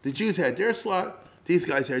it? The Jews had their slot. These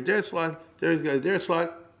guys had their slot. These guys had their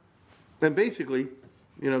slot. And basically,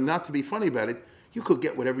 you know, not to be funny about it, you could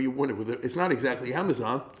get whatever you wanted with it. It's not exactly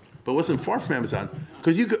Amazon, but it wasn't far from Amazon,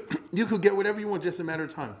 because you could get whatever you want just a matter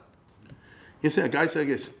of time. You see, a guy said, I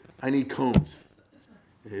guess, I need combs.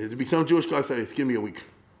 There'd be some Jewish guy say, give me a week.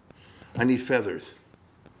 I need feathers.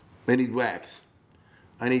 I need wax.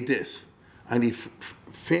 I need this. I need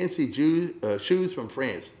fancy shoes from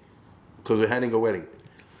France because we're having a wedding.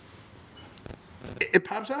 It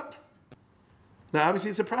pops up. Now, obviously,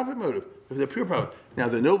 it's a profit motive. It's a pure profit. Now,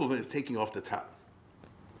 the nobleman is taking off the top.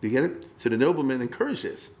 Do you get it? So the noblemen encourage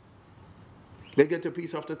this. They get their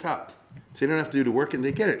piece off the top. So they don't have to do the work, and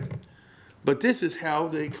they get it. But this is how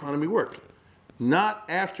the economy worked. Not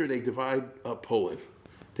after they divide up Poland.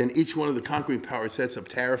 Then each one of the conquering powers sets up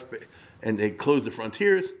tariff, and they close the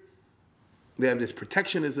frontiers. They have this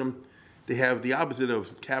protectionism. They have the opposite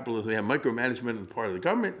of capitalism. They have micromanagement on the part of the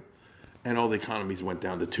government, and all the economies went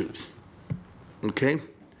down the tubes. Okay?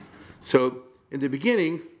 So in the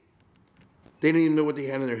beginning, they didn't even know what they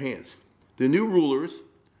had in their hands. The new rulers,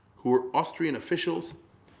 who were Austrian officials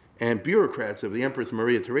and bureaucrats of the Empress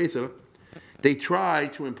Maria Theresa, they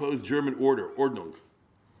tried to impose German order, Ordnung.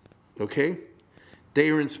 Okay?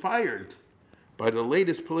 They were inspired by the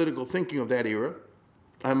latest political thinking of that era.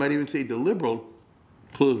 I might even say the liberal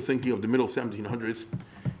political thinking of the middle 1700s,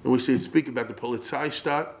 in which they speak about the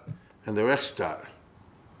Polizeistaat and the Rechtsstaat,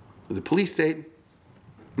 the police state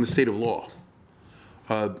and the state of law.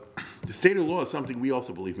 The state of law is something we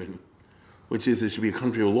also believe in, which is it should be a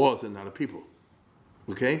country of laws and not a people.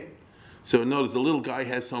 Okay? So notice the little guy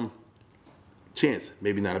has some chance.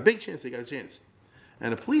 Maybe not a big chance, they got a chance.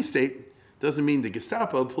 And a police state doesn't mean the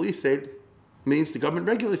Gestapo. Police state means the government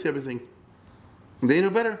regulates everything. They know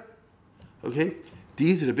better. Okay?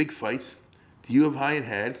 These are the big fights the U of I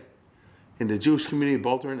had in the Jewish community in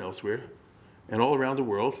Baltimore and elsewhere, and all around the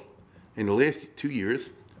world in the last 2 years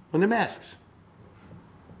on the masks.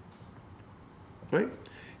 Right?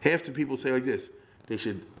 Half the people say like this: they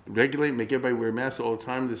should regulate, make everybody wear masks all the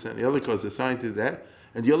time, this and the other, because the science is that.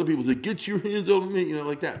 And the other people say, get your hands over me, you know,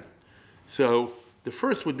 like that. So the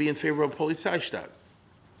first would be in favor of Polizeistaat.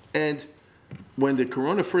 And when the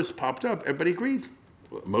corona first popped up, everybody agreed.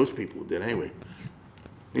 Well, most people did anyway.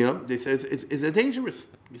 You know, they said it's dangerous,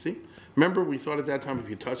 you see? Remember, we thought at that time if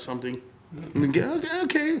you touch something, you get,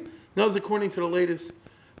 okay. That was according to the latest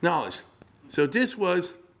knowledge. So this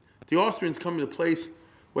was the Austrians coming to a place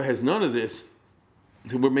where it has none of this.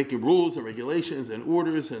 We're making rules and regulations and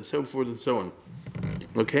orders and so forth and so on.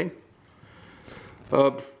 Okay?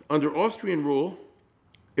 Under Austrian rule,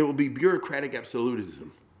 it will be bureaucratic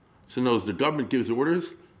absolutism. So notice the government gives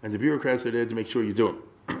orders, and the bureaucrats are there to make sure you do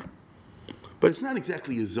them. But it's not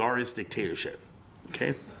exactly a czarist dictatorship.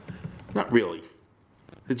 Okay? Not really.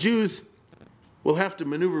 The Jews will have to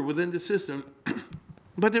maneuver within the system,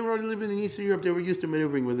 but they were already living in Eastern Europe. They were used to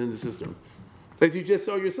maneuvering within the system. As you just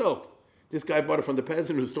saw yourself. This guy bought it from the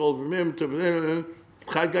peasant who stole it from him to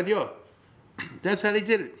Chad Gadya. That's how they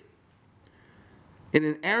did it. In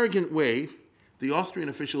an arrogant way, the Austrian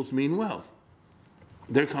officials mean well.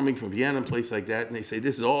 They're coming from Vienna and places like that, and they say,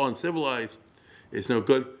 this is all uncivilized. It's no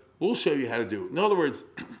good. We'll show you how to do it. In other words,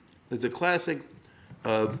 it's a classic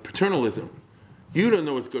paternalism. You don't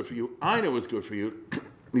know what's good for you. I know what's good for you.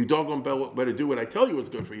 You doggone better do what I tell you what's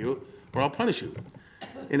good for you, or I'll punish you.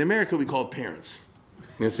 In America, we call it parents.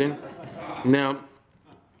 You understand? Now,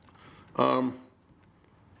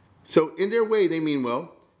 so in their way, they mean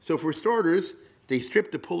well. So for starters, they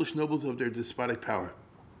stripped the Polish nobles of their despotic power.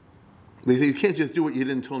 They say, you can't just do what you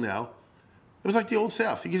did until now. It was like the Old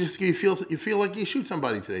South. You feel like you shoot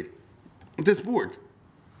somebody today. This board.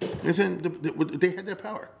 And then they had that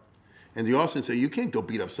power. And the Austrians say, you can't go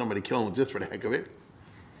beat up somebody, kill them just for the heck of it.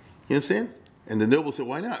 You understand? And the nobles said,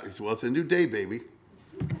 why not? He said, well, it's a new day, baby.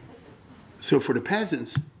 So for the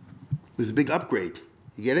peasants, it was a big upgrade.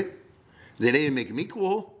 You get it? They didn't make them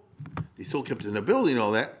equal. They still kept the nobility and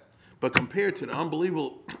all that. But compared to the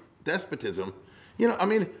unbelievable despotism. You know, I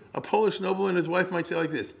mean, a Polish noble and his wife might say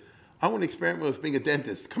like this, I want to experiment with being a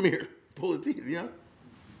dentist. Come here, pull the teeth, you know?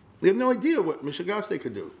 They have no idea what Michigaste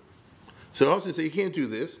could do. So the Austrians say, you can't do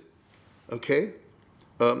this, okay?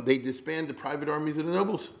 They disband the private armies of the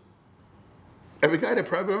nobles. Every guy had a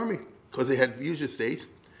private army because they had huge estates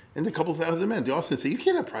and a couple thousand men. The Austrians say, you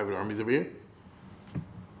can't have private armies over here.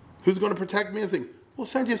 Who's going to protect me? And say, well,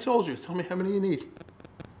 send your soldiers. Tell me how many you need.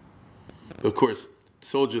 But of course,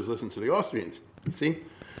 soldiers listen to the Austrians, you see?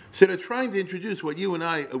 So they're trying to introduce what you and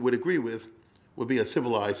I would agree with would be a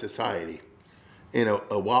civilized society in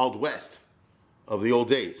a Wild West of the old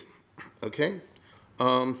days, okay?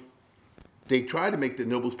 They try to make the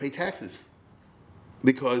nobles pay taxes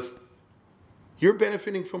because you're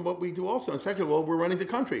benefiting from what we do also. And second of all, we're running the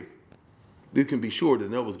country. You can be sure the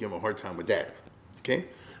nobles give them a hard time with that, okay?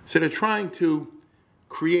 So they're trying to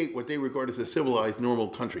create what they regard as a civilized, normal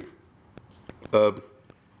country.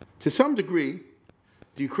 To some degree,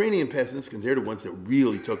 the Ukrainian peasants, because they're the ones that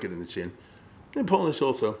really took it in the chin, and Polish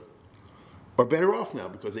also, are better off now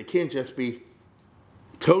because they can't just be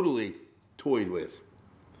totally toyed with.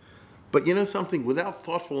 But you know something? Without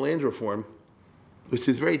thoughtful land reform, which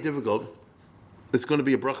is very difficult, it's going to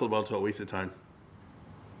be a bracha l'balto, a waste of time.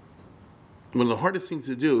 One of the hardest things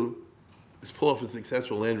to do is pull off a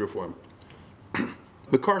successful land reform.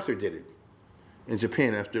 MacArthur did it in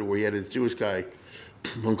Japan after where he had his Jewish guy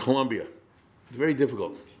from Colombia. It's very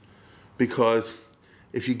difficult because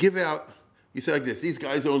if you give out, you say like this, these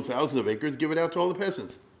guys own thousands of acres, give it out to all the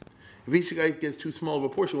peasants. If each guy gets too small of a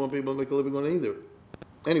portion, won't be able to make a living on it either.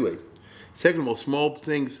 Anyway, second of all, small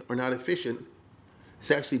things are not efficient.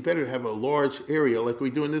 It's actually better to have a large area like we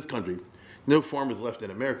do in this country. No farmers left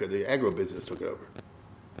in America. The agribusiness took it over.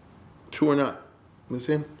 True or not?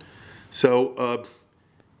 Listen. So,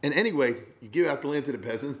 and anyway, you give out the land to the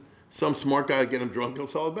peasant, some smart guy will get him drunk, he'll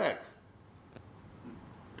sell it back.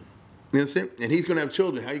 You understand? And he's going to have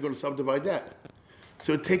children. How are you going to subdivide that?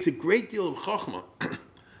 So it takes a great deal of chachma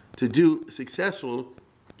to do successful,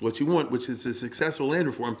 what you want, which is a successful land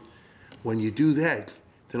reform. When you do that,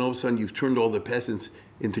 then all of a sudden you've turned all the peasants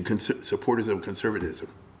into supporters of conservatism.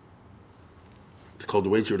 It's called the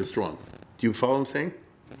wager of the strong. Do you follow what I'm saying?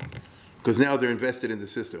 Because now they're invested in the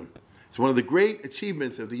system. So one of the great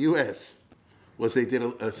achievements of the U.S. was they did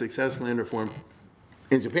a successful land reform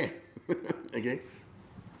in Japan, okay?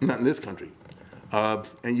 Not in this country.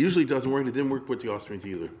 And usually it doesn't work. It didn't work with the Austrians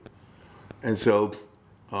either. And so,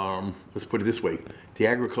 let's put it this way. The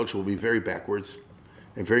agriculture will be very backwards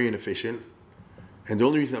and very inefficient. And the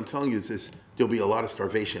only reason I'm telling you is this, there'll be a lot of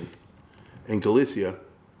starvation in Galicia,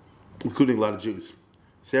 including a lot of Jews.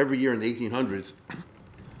 So every year in the 1800s,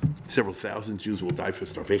 several thousand Jews will die for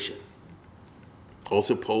starvation.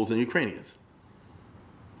 Also Poles and Ukrainians.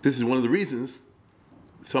 This is one of the reasons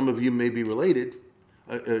some of you may be related,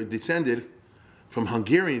 descended from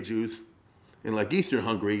Hungarian Jews in like Eastern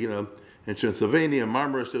Hungary, you know, in Transylvania,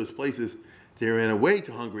 Marmaris, those places. They ran away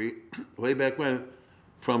to Hungary way back when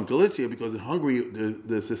from Galicia because in Hungary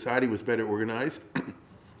the society was better organized.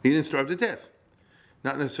 He didn't starve to death.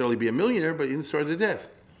 Not necessarily be a millionaire, but he didn't starve to death.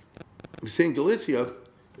 You see, in Galicia,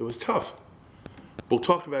 it was tough. We'll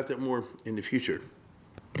talk about that more in the future.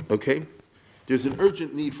 Okay? There's an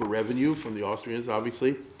urgent need for revenue from the Austrians,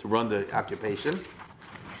 obviously, to run the occupation.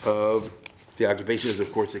 The occupation is,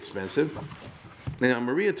 of course, expensive. Now,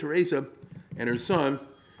 Maria Theresa and her son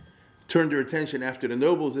turned their attention after the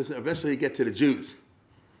nobles and eventually get to the Jews.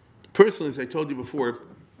 Personally, as I told you before,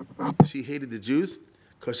 she hated the Jews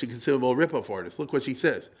because she considered them all rip-off artists. Look what she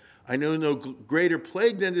says. I know no greater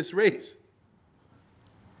plague than this race.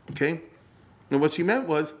 Okay? And what she meant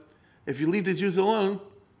was, if you leave the Jews alone,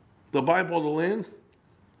 they'll buy up all the land,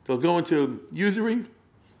 they'll go into usury.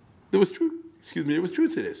 There was truth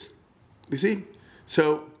to this. You see?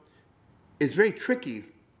 So it's very tricky,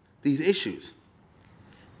 these issues.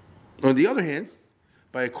 On the other hand,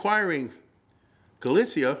 by acquiring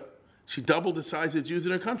Galicia, she doubled the size of Jews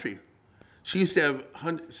in her country. She used to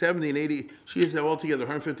have 70 and 80, she used to have altogether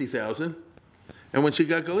 150,000. And when she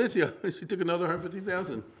got Galicia, she took another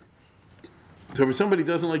 150,000. So for somebody who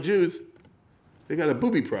doesn't like Jews, they got a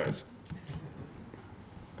booby prize.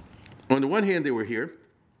 On the one hand, they were here,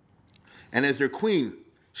 and as their queen,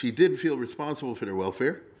 she did feel responsible for their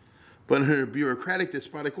welfare, but in her bureaucratic,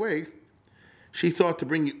 despotic way, she thought to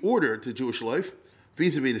bring order to Jewish life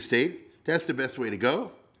vis-a-vis the state, that's the best way to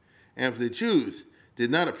go. And if the Jews did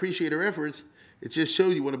not appreciate her efforts, it just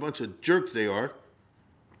showed you what a bunch of jerks they are.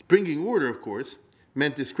 Bringing order, of course,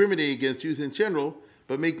 meant discriminating against Jews in general,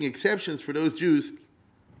 but making exceptions for those Jews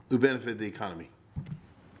who benefited the economy.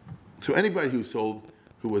 So anybody who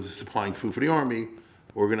was supplying food for the army,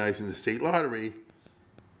 organizing the state lottery,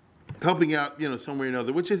 helping out, some way or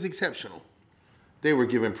another, which is exceptional. They were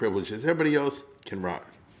given privileges. Everybody else can rot.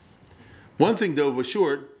 One thing, though, for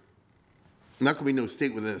sure, not going to be no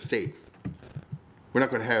state within a state. We're not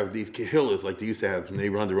going to have these kahillas like they used to have when they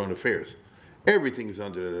run their own affairs. Everything is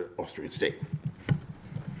under the Austrian state.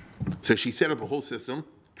 So she set up a whole system,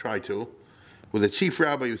 tried to, with a chief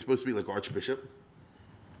rabbi who was supposed to be like archbishop.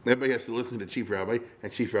 Everybody has to listen to the chief rabbi,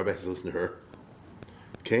 and chief rabbi has to listen to her.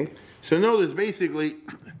 Okay? So notice, basically,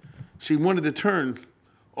 she wanted to turn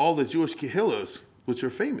all the Jewish kahillas, which are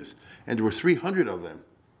famous, and there were 300 of them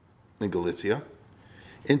in Galicia,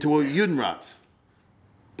 into a Judenrat,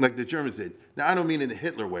 like the Germans did. Now, I don't mean in the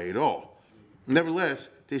Hitler way at all. Nevertheless,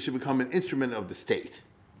 they should become an instrument of the state.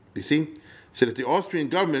 You see? So that the Austrian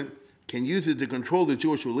government can use it to control the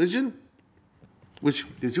Jewish religion, which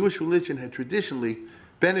the Jewish religion had traditionally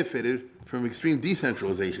benefited from extreme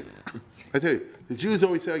decentralization. I tell you, the Jews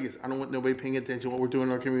always say, I don't want nobody paying attention to what we're doing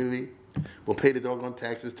in our community. We'll pay the doggone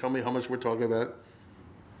taxes. Tell me how much we're talking about.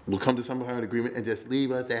 We'll come to some kind of agreement and just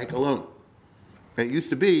leave us the heck alone. And it used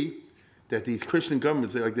to be that these Christian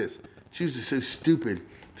governments are like this. Jews are so stupid,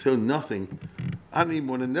 so nothing. I don't even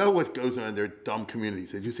want to know what goes on in their dumb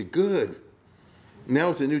communities. They just say, good. Now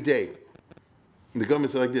it's a new day. And the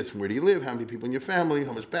governments are like this. Where do you live? How many people in your family?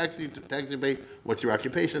 How much tax you pay? What's your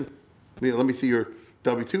occupation? Let me see your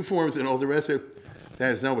W-2 forms and all the rest of it.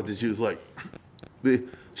 That is not what the Jews like.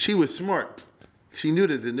 She was smart. She knew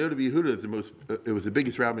that the Noda B'Yehuda was the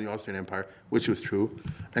biggest rabbi in the Austrian Empire, which was true.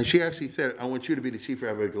 And she actually said, I want you to be the chief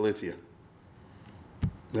rabbi of Galicia.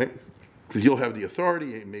 Right? Because you'll have the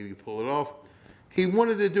authority and maybe you pull it off. He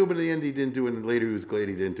wanted to do it, but in the end he didn't do it, and later he was glad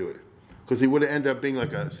he didn't do it. Because he would have ended up being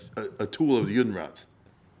like a tool of the Judenrats.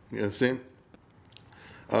 You understand?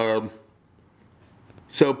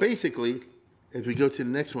 So basically, as we go to the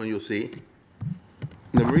next one, you'll see,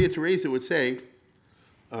 now Maria Theresa would say,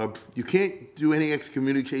 you can't do any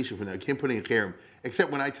excommunication from that. You can't put any harem,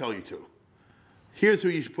 except when I tell you to. Here's who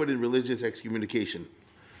you should put in religious excommunication.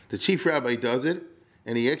 The chief rabbi does it,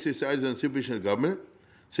 and he exercises on supervision of government.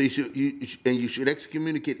 So you should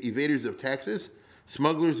excommunicate evaders of taxes,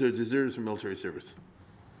 smugglers, or deserters from military service.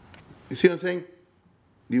 You see what I'm saying?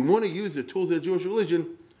 You want to use the tools of the Jewish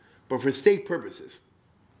religion, but for state purposes.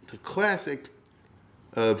 The classic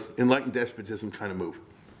enlightened despotism kind of move.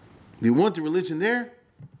 You want the religion there,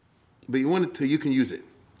 but you want it till you can use it.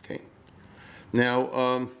 Okay.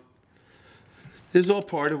 Now, this is all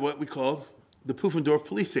part of what we call the Pufendorf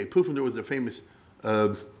police state. Pufendorf was a famous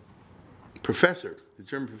professor, the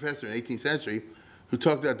German professor in the 18th century, who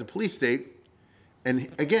talked about the police state. And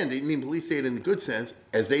again, they didn't mean police state in the good sense,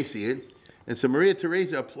 as they see it. And so Maria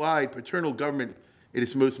Theresa applied paternal government in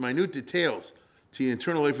its most minute details to the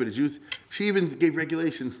internal life of the Jews. She even gave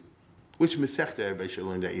regulation which Masechta everybody should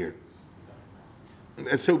learn that year.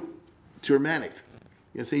 That's so Germanic.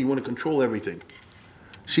 You say you want to control everything.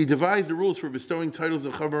 She devised the rules for bestowing titles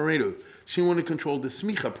of Chabarenu. She wanted to control the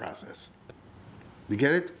smicha process. You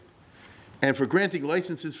get it? And for granting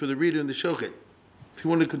licenses for the reader and the shochet. She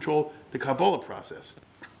wanted to control the Kabbalah process.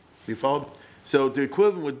 You followed? So the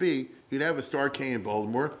equivalent would be, you'd have a star K in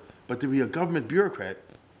Baltimore, but there'd be a government bureaucrat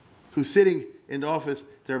who's sitting in the office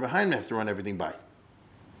there behind us to run everything by.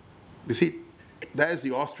 You see, that is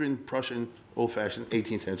the Austrian, Prussian, old-fashioned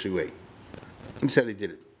 18th century way. That's how they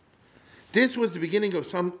did it. This was the beginning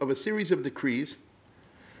of a series of decrees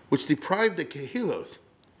which deprived the Kehillos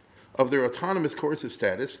of their autonomous coercive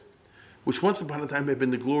status, which once upon a time had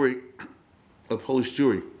been the glory of Polish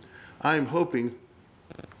Jewry. I'm hoping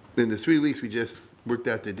in the 3 weeks we just worked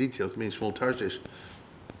out the details, me and Shmuel Tarshish,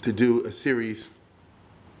 to do a series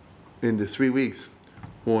in the 3 weeks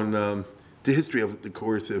on the history of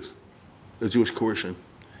the Jewish coercion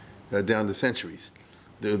down the centuries.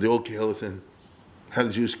 The old Kehillos and how the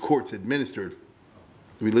Jewish courts administered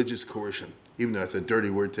religious coercion, even though that's a dirty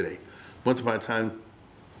word today. Once upon a time,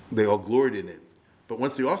 they all gloried in it. But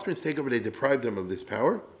once the Austrians take over, they deprive them of this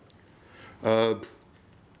power.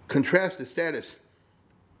 Contrast the status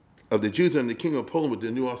of the Jews under the King of Poland with the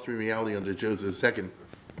new Austrian reality under Joseph II,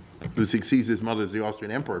 who succeeds his mother as the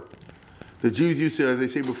Austrian emperor. The Jews used to, as I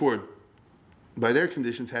say before, by their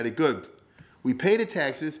conditions, had it good. We pay the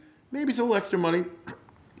taxes, maybe it's a little extra money.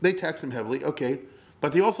 They tax them heavily, okay.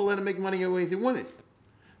 But they also let them make money any way they wanted.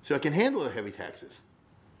 So I can handle the heavy taxes.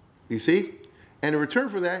 You see? And in return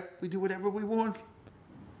for that, we do whatever we want.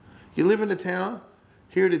 You live in a town,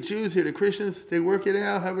 here are the Jews, here are the Christians, they work it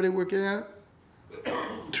out, however they work it out.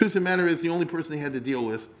 Truth of the matter is, the only person they had to deal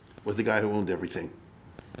with was the guy who owned everything.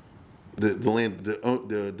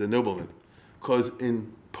 The nobleman. Because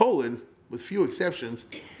in Poland, with few exceptions,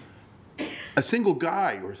 a single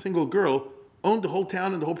guy or a single girl owned the whole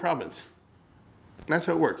town and the whole province. That's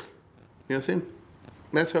how it worked. You know what I'm saying?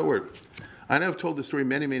 That's how it worked. I know I've told this story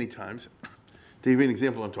many, many times. To give you an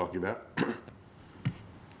example I'm talking about.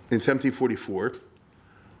 In 1744,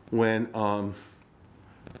 when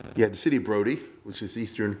you had the city of Brody, which is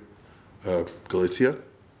eastern Galicia,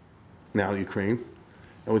 now Ukraine,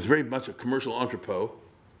 and was very much a commercial entrepot.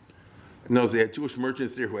 And those, they had Jewish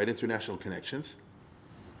merchants there who had international connections.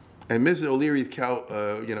 And Mrs. O'Leary's cow,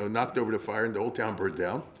 knocked over the fire and the whole town burned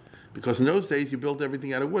down. Because in those days, you built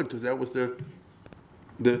everything out of wood because that was the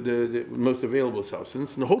most available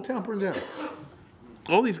substance. And the whole town burned down.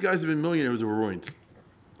 All these guys have been millionaires who were ruined.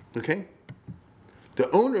 Okay? The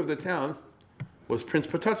owner of the town was Prince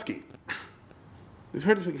Potocki. You've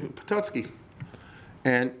heard of Potocki.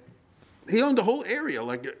 And he owned the whole area,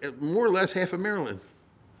 like more or less half of Maryland.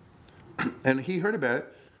 And he heard about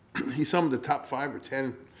it. He summoned the top 5 or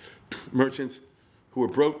 10 merchants who were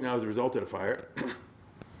broke now as a result of the fire,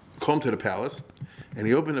 called them to the palace, and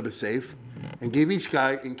he opened up a safe and gave each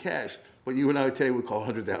guy in cash what you and I today would call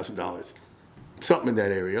 $100,000. Something in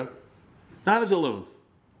that area. Not as a loan.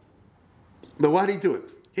 But why did he do it?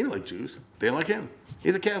 He didn't like Jews. They didn't like him.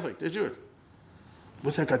 He's a Catholic. They're Jewish.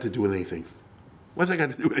 What's that got to do with anything? What's that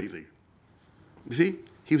got to do with anything? You see?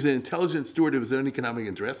 He was an intelligent steward of his own economic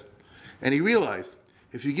interests. And he realized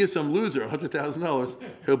if you give some loser $100,000,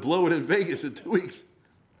 he'll blow it in Vegas in 2 weeks.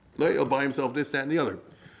 Right? He'll buy himself this, that, and the other.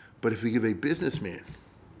 But if you give a businessman,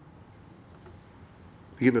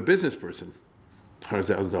 you give a business person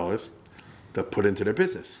 $100,000, they'll put into their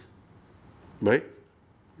business. Right?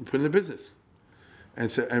 Put in their business.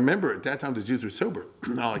 And so, and remember, at that time the Jews were sober,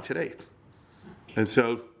 not like today. And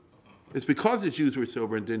so it's because the Jews were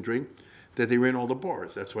sober and didn't drink that they ran all the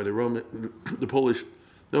bars. That's why the Polish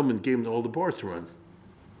noblemen gave them all the bars to run.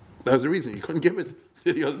 That was the reason. You couldn't give it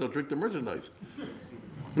to the others don't drink the merchandise.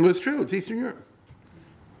 It was true. It's Eastern Europe.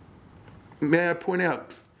 May I point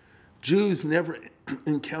out, Jews never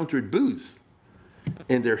encountered booze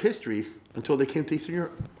in their history until they came to Eastern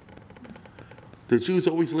Europe. The Jews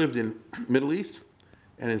always lived in Middle East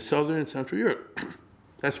and in Southern and Central Europe.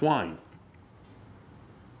 That's wine.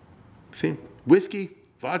 See? Whiskey,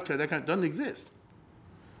 vodka, that kind of doesn't exist.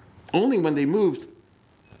 Only when they moved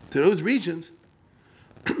to those regions,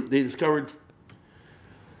 they discovered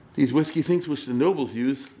these whiskey things which the nobles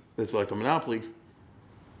use. It's like a monopoly.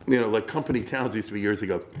 You know, like company towns used to be years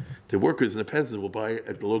ago. The workers and the peasants will buy it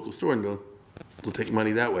at the local store and they'll take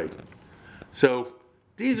money that way. So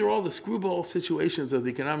these are all the screwball situations of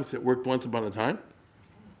the economics that worked once upon a time.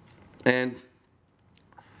 And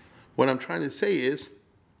what I'm trying to say is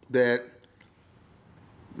that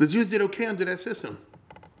the Jews did okay under that system.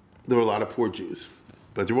 There were a lot of poor Jews,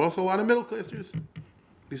 but there were also a lot of middle-class Jews,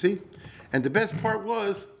 you see? And the best part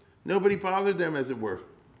was nobody bothered them, as it were.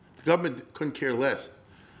 The government couldn't care less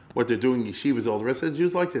what they're doing, yeshivas, all the rest of the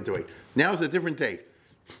Jews liked it that way. Now it's a different day.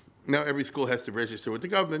 Now every school has to register with the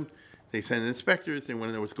government. They send inspectors. They want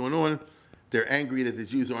to know what's going on. They're angry that the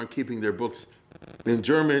Jews aren't keeping their books in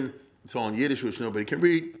German. It's all in Yiddish, which nobody can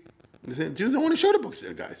read. They say, Jews don't want to show the books to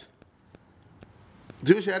the guys.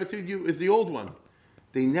 Jewish attitude is the old one.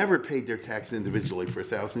 They never paid their taxes individually for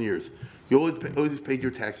 1,000 years. You always paid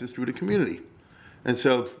your taxes through the community. And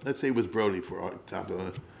so, let's say it was Brody for our top of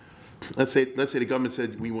it. Let's say the government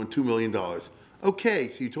said we want $2 million. Okay,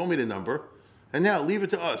 so you told me the number, and now leave it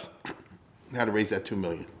to us how to raise that $2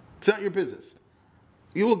 million. It's not your business.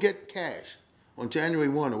 You will get cash on January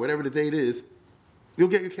 1 or whatever the date is. You'll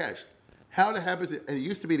get your cash. How that happens, and it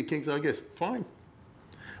used to be the king's, I guess, fine.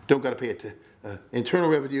 Don't got to pay it to internal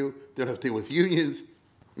revenue. Don't have to deal with unions,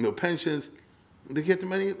 no pensions. They get the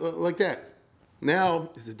money like that. Now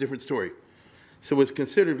it's a different story. So it's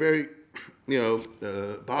considered very,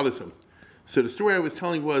 bothersome. So the story I was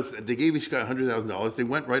telling was that they gave each guy $100,000. They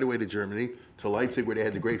went right away to Germany, to Leipzig, where they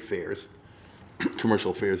had the great fairs,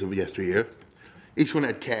 commercial fairs of yesteryear. Each one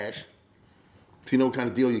had cash. So you know what kind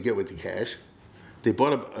of deal you get with the cash. They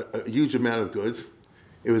bought up a huge amount of goods.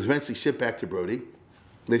 It was eventually shipped back to Brody.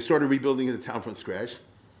 They started rebuilding the town from scratch.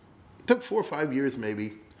 It took 4 or 5 years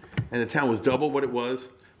maybe, and the town was double what it was.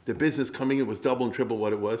 The business coming in was double and triple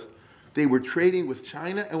what it was. They were trading with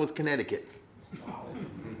China and with Connecticut. Wow.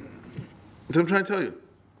 That's what I'm trying to tell you.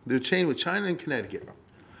 They're trading with China and Connecticut.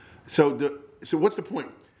 So what's the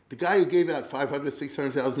point? The guy who gave out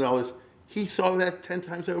 $500,000, $600,000, he saw that 10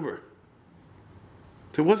 times over.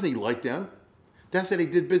 So it wasn't he liked them. That's how they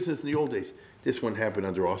did business in the old days. This one happened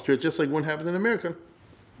under Austria, just like one happened in America.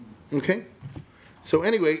 Okay? So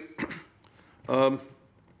anyway, mind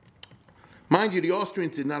you, the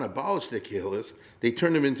Austrians did not abolish the kehillas. They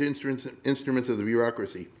turned them into instruments of the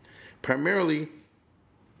bureaucracy. Primarily,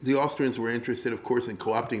 the Austrians were interested, of course, in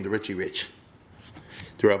co-opting the richy rich.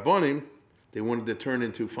 The Rabbanim, they wanted to turn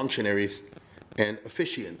into functionaries and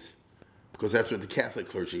officiants, because that's what the Catholic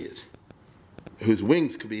clergy is, whose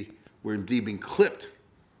wings were indeed being clipped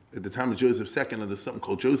at the time of Joseph II under something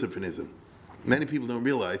called Josephinism. Many people don't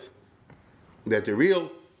realize that the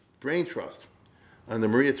real brain trust under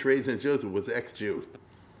Maria Theresa and Joseph was the ex-Jew,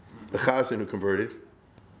 the Chazan who converted,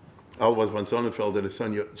 Albert von Sonnenfeld and his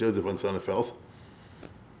son Joseph von Sonnenfeld.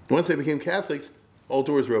 Once they became Catholics, all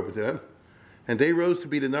doors were open to them, and they rose to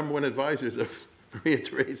be the #1 advisors of Maria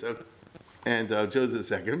Theresa and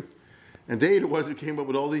Joseph II. And they are the ones who came up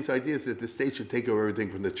with all these ideas that the state should take over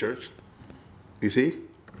everything from the church. You see?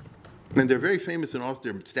 And they're very famous in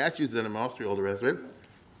Austria. There are statues in Austria, all the rest of it.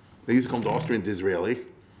 They used to call them the Austrian Disraeli.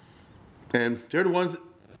 And they're the ones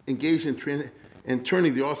engaged in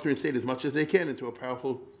turning the Austrian state as much as they can into a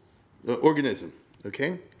powerful organism.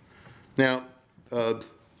 Okay? Now,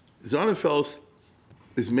 Sonnenfeld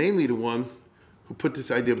is mainly the one who put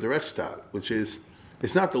this idea of the Rechtsstaat, which is,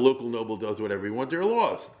 it's not the local noble does whatever you want, there are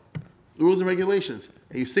laws, rules and regulations,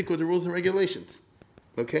 and you stick with the rules and regulations.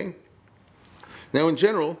 Okay? Now, in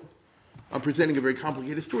general, I'm presenting a very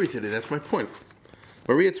complicated story today. That's my point.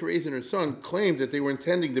 Maria Theresa and her son claimed that they were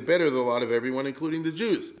intending to better the lot of everyone, including the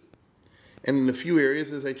Jews. And in a few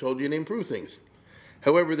areas, as I told you, they improved things.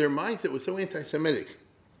 However, their mindset was so anti-Semitic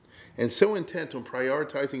and so intent on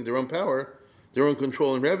prioritizing their own power, their own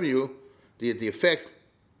control and revenue, the effect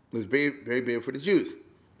was very, very bad for the Jews.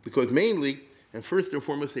 Because mainly, and first and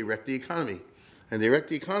foremost, they wrecked the economy. And they wrecked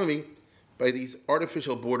the economy by these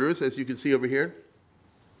artificial borders, as you can see over here.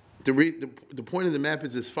 The point of the map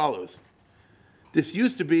is as follows. This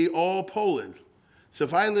used to be all Poland. So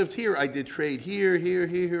if I lived here, I did trade here, here,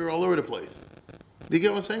 here, here, all over the place. Do you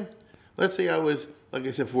get what I'm saying? Let's say I was, like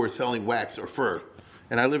I said before, selling wax or fur,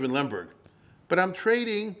 and I live in Lemberg. But I'm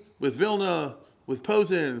trading with Vilna, with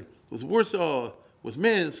Posen, with Warsaw, with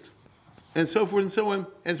Minsk, and so forth and so on.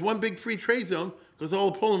 And it's one big free trade zone because all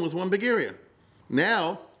of Poland was one big area.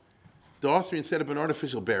 Now, the Austrians set up an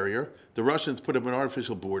artificial barrier. The Russians put up an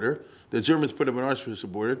artificial border. The Germans put up an artificial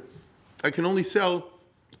border. I can only sell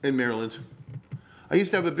in Maryland. I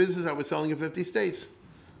used to have a business I was selling in 50 states.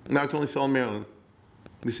 Now I can only sell in Maryland.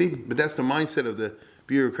 You see? But that's the mindset of the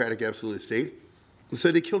bureaucratic absolute state. And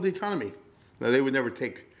so they killed the economy. Now, they would never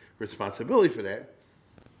take responsibility for that.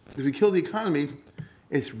 If you kill the economy,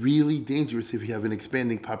 it's really dangerous if you have an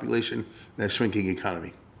expanding population and a shrinking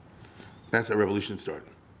economy. That's how revolution started.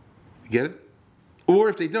 You get it? Or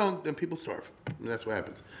if they don't, then people starve. And that's what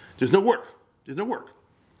happens. There's no work. There's no work.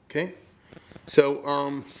 Okay?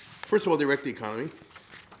 So, first of all, they wrecked the economy.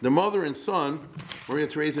 The mother and son, Maria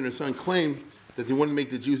Theresa and her son, claimed that they wanted to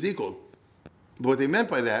make the Jews equal. But what they meant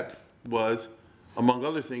by that was, among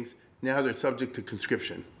other things, now they're subject to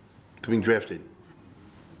conscription, to being drafted.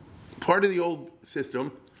 Part of the old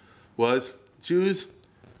system was Jews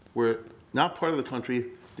were not part of the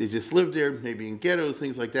country. They just lived there, maybe in ghettos,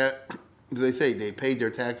 things like that. As they say, they paid their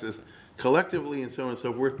taxes collectively and so on and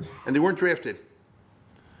so forth, and they weren't drafted.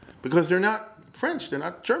 Because they're not French, they're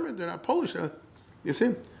not German, they're not Polish. You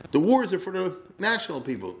see? The wars are for the national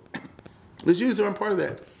people. The Jews aren't part of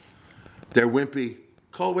that. They're wimpy.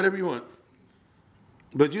 Call it whatever you want.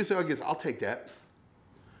 But Jews say, I guess I'll take that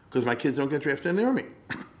because my kids don't get drafted in the army.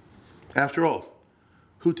 After all,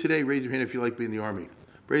 who today, raise your hand if you like being in the army.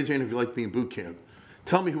 Raise your hand if you like being boot camp.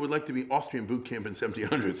 Tell me who would like to be Austrian boot camp in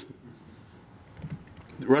 1700s.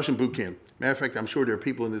 The Russian boot camp. Matter of fact, I'm sure there are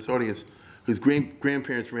people in this audience whose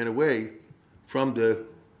grandparents ran away from the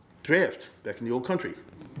draft back in the old country.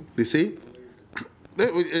 You see? I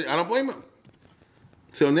don't blame them.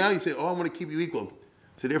 So now you say, oh, I want to keep you equal.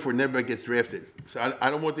 So therefore, nobody gets drafted. So I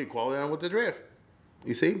don't want the equality, I don't want the draft.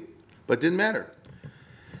 You see? But it didn't matter.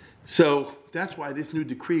 So that's why this new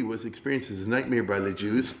decree was experienced as a nightmare by the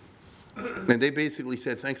Jews. And they basically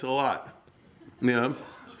said, thanks a lot. You know,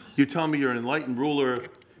 you're telling me you're an enlightened ruler,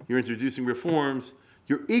 you're introducing reforms,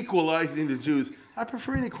 you're equalizing the Jews. I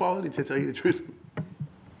prefer inequality, to tell you the truth.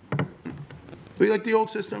 We like the old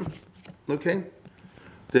system, okay?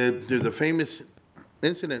 There's a famous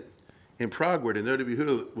incident in Prague where the Noda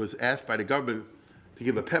B'Yehuda was asked by the government to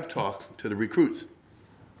give a pep talk to the recruits,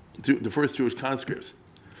 to the first Jewish conscripts.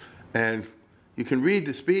 And you can read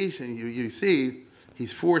the speech and you see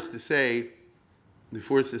he's forced to say,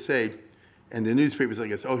 and the newspapers, I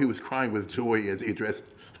guess, oh, he was crying with joy as he addressed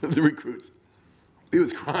the recruits. He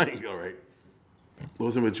was crying, all right. It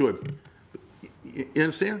wasn't with joy. You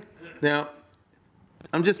understand? Now,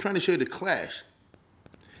 I'm just trying to show you the clash.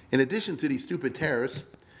 In addition to these stupid tariffs,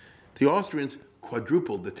 the Austrians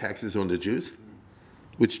quadrupled the taxes on the Jews.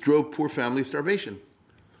 which drove poor families to starvation.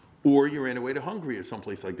 Or you ran away to Hungary or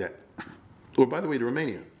someplace like that. Or, by the way, to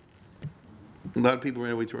Romania. A lot of people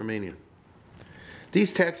ran away to Romania.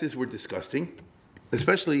 These taxes were disgusting,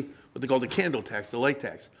 especially what they call the candle tax, the light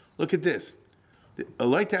tax. Look at this. A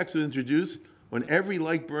light tax was introduced when every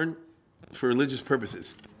light burned for religious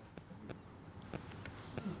purposes.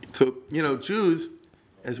 So, Jews,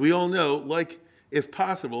 as we all know, like, if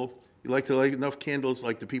possible, you like to light enough candles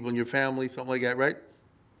like the people in your family, something like that, right?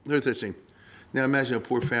 There's such thing. Now imagine a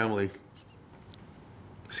poor family.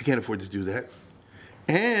 They can't afford to do that.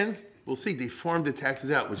 And we'll see, they farmed the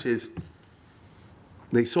taxes out, which is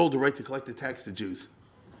they sold the right to collect the tax to Jews.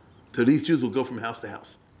 So these Jews will go from house to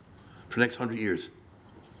house for the next 100 years.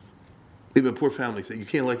 Even a poor family said, you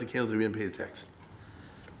can't light the candles if you didn't pay the tax.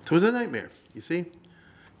 So it was a nightmare, you see?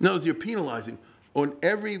 No, you're penalizing on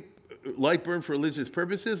every light burned for religious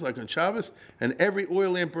purposes, like on Shabbos, and every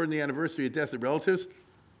oil lamp burned the anniversary of death of relatives.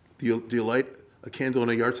 Do you light a candle on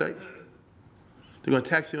a yard site? They're going to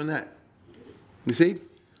tax you on that. You see?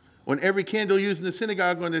 On every candle used in the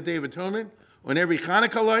synagogue on the Day of Atonement, on every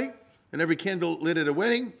Hanukkah light, and every candle lit at a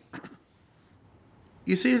wedding.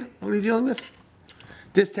 You see what we're dealing with?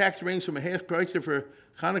 This tax ranged from a half price for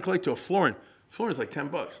Hanukkah light to a florin. Florin's like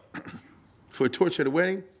 $10. For a torch at a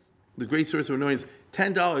wedding, the great source of annoyance,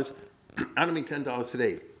 $10. I don't mean $10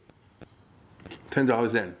 today.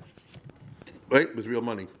 $10 then. Right? It was real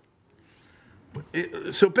money.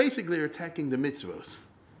 So basically, they're attacking the mitzvos.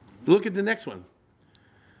 Look at the next one.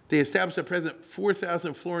 They established at present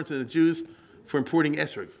 4,000 florins to the Jews for importing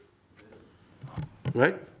esrog.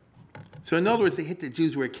 Right? So in other words, they hit the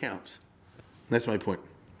Jews where it counts. That's my point.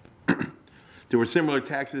 There were similar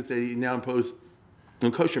taxes they now impose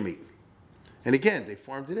on kosher meat. And again, they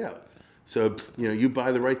farmed it out. So, you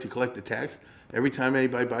buy the right to collect the tax. Every time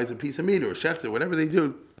anybody buys a piece of meat or a shecht or whatever they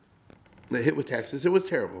do, they hit with taxes. It was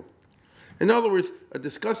terrible. In other words, a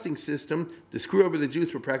disgusting system to screw over the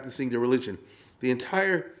Jews for practicing their religion. The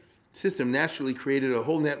entire system naturally created a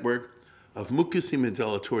whole network of mukusim and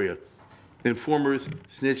delatoria, informers,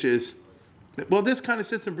 snitches. Well, this kind of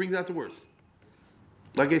system brings out the worst.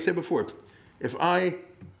 Like I said before, let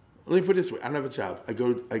me put it this way, I don't have a job. I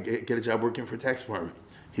get a job working for a tax department.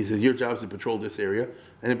 He says, your job is to patrol this area.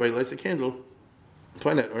 Anybody lights a candle,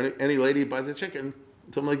 find out. Or any lady buys a chicken,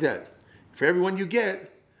 something like that. For everyone you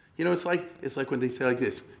get, it's like when they say like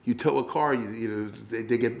this, you tow a car,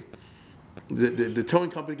 they get, the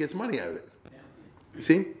towing company gets money out of it. You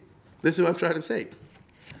see? This is what I'm trying to say.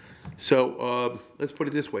 So let's put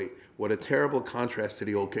it this way. What a terrible contrast to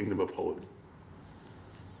the old kingdom of Poland.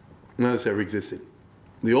 None of this ever existed.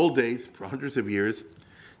 The old days, for hundreds of years,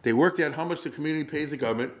 they worked out how much the community pays the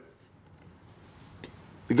government.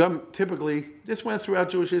 The government typically, this went throughout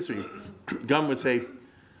Jewish history. The government would say,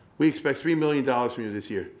 we expect $3 million from you this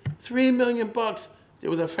year. $3 million. There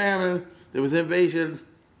was a famine, there was an invasion,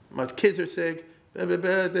 my kids are sick,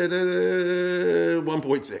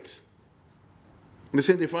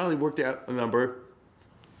 1.6. They finally worked out a number,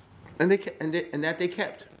 and that they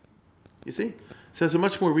kept. You see? So it's a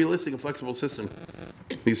much more realistic and flexible system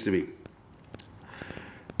it used to be.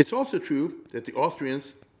 It's also true that the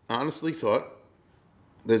Austrians honestly thought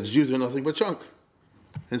that the Jews were nothing but junk.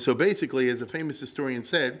 And so basically, as a famous historian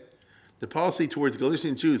said, the policy towards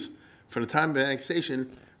Galician Jews from the time of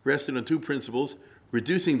annexation rested on two principles: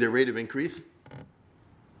 reducing their rate of increase,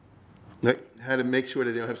 like how to make sure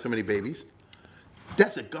that they don't have so many babies.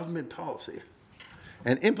 That's a government policy.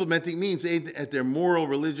 And implementing means aid at their moral,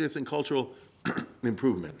 religious, and cultural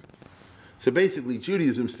improvement. So basically,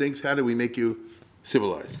 Judaism thinks, how do we make you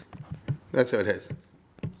civilized? That's how it is.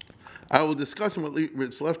 I will discuss in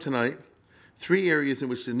what's left tonight 3 areas in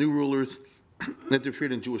which the new rulers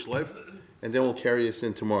interfered in Jewish life, and then we'll carry us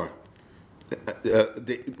in tomorrow.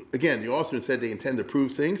 Again, the Austrians said they intend to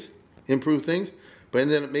improve things, but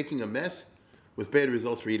ended up making a mess with bad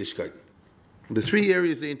results for Yiddishkeit. The 3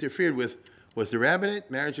 areas they interfered with was the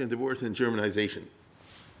rabbinate, marriage and divorce, and Germanization.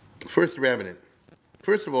 First, the rabbinate.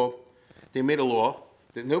 First of all, they made a law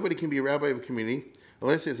that nobody can be a rabbi of a community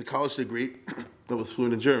unless he has a college degree that was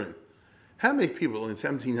fluent in German. How many people in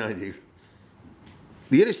 1790,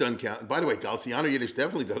 the Yiddish doesn't count. By the way, Galiciano Yiddish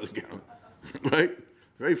definitely doesn't count, right?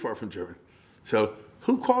 Very far from German. So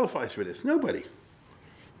who qualifies for this? Nobody.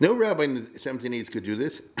 No rabbi in the 1780s could do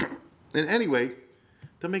this. And anyway,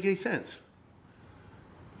 doesn't make any sense.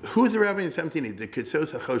 Who was the rabbi in the 1780s? The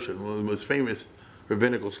Kitsos HaChoshen, one of the most famous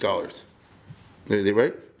rabbinical scholars.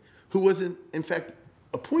 Right? Who was, in fact,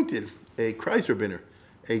 appointed a Kreisrabbiner,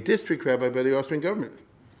 a district rabbi by the Austrian government.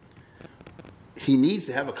 He needs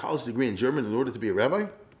to have a college degree in German in order to be a rabbi?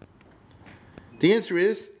 The answer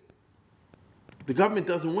is the government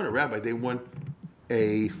doesn't want a rabbi, they want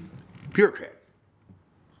a bureaucrat.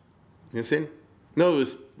 You understand? In other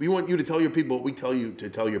words, we want you to tell your people what we tell you to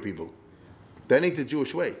tell your people. That ain't the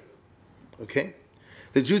Jewish way. Okay?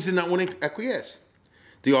 The Jews did not want to acquiesce.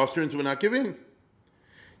 The Austrians would not give in.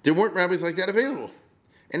 There weren't rabbis like that available.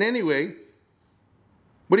 And anyway,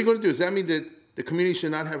 what are you going to do? Does that mean that the community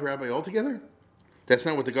should not have a rabbi altogether? That's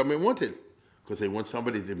not what the government wanted, because they want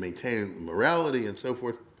somebody to maintain morality and so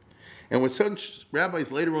forth. And when such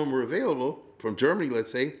rabbis later on were available, from Germany,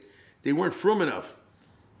 let's say, they weren't frum enough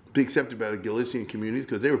to be accepted by the Galician communities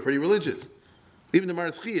because they were pretty religious. Even the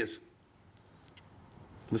Marzchias.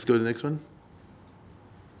 Let's go to the next one.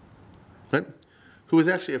 Right? Who was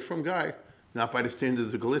actually a frum guy, not by the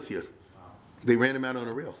standards of Galicia. They ran him out on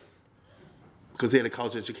a rail because he had a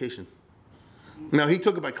college education. Now, he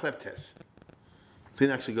took it by CLEP test.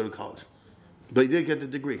 Didn't actually go to college. But he did get the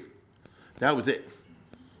degree. That was it.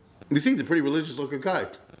 You see, he's a pretty religious-looking guy.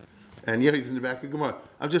 And yeah, he's in the back of Gemara.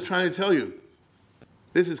 I'm just trying to tell you,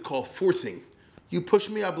 this is called forcing. You push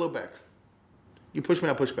me, I'll blow back. You push me,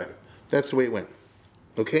 I'll push back. That's the way it went.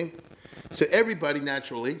 Okay? So everybody,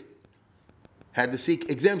 naturally, had to seek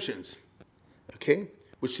exemptions. Okay?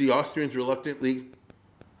 Which the Austrians reluctantly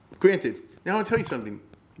granted. Now, I'll tell you something.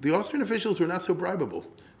 The Austrian officials were not so bribable.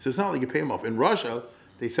 So it's not like you pay them off. In Russia,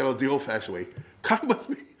 they settled the old-fashioned way. Come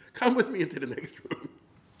with me into the next room.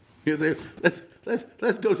 You say,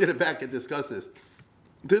 let's go to the back and discuss this.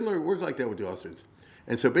 Didn't work like that with the Austrians.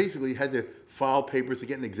 And so basically, you had to file papers to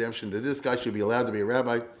get an exemption that this guy should be allowed to be a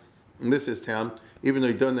rabbi in this town, even though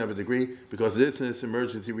he doesn't have a degree, because of this and this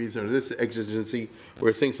emergency reason or this exigency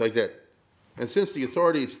or things like that. And since the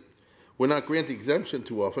authorities would not grant the exemption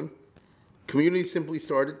too often, communities simply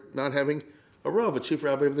started not having a rav, a chief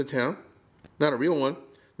rabbi of the town, not a real one,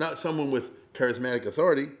 not someone with charismatic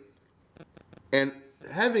authority. And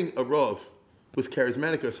having a rav with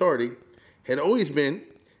charismatic authority had always been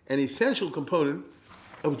an essential component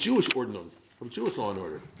of Jewish ordinance, of Jewish law and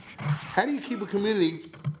order. How do you keep a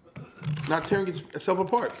community not tearing itself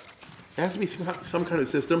apart? There has to be some kind of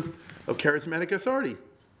system of charismatic authority.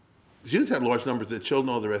 Jews had large numbers of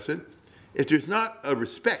children, all the rest of it. If there's not a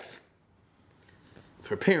respect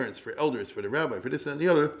for parents, for elders, for the rabbi, for this and the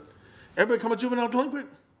other, everybody become a juvenile delinquent.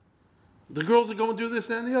 The girls are going to do this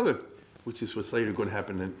and the other, which is what's later going to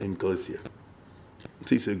happen in Galicia.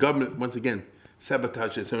 See, so the government, once again,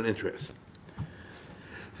 sabotaged its own interests.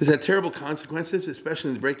 This had terrible consequences, especially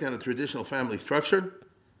in the breakdown of traditional family structure,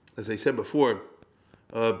 as I said before,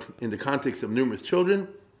 in the context of numerous children.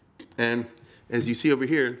 And as you see over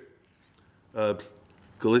here,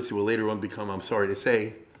 Galicia will later on become, I'm sorry to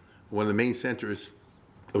say, one of the main centers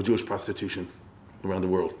of Jewish prostitution around the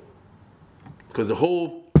world. Because the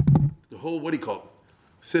whole, what do you call it,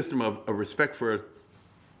 system of respect for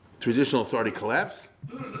traditional authority collapsed,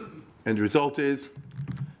 and the result is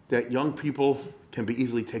that young people can be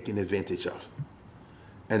easily taken advantage of.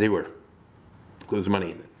 And they were, because there's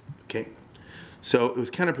money in it, okay? So it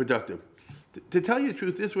was counterproductive. To tell you the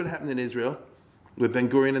truth, this would happen in Israel with Ben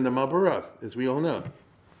Gurion and the Marlborough, as we all know,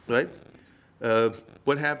 right?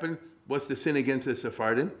 What happened? What's the sin against the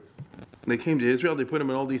Sephardim? They came to Israel, they put them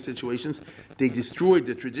in all these situations. They destroyed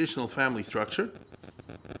the traditional family structure.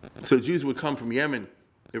 So Jews would come from Yemen,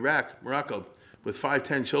 Iraq, Morocco, with 5,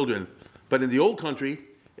 10 children. But in the old country,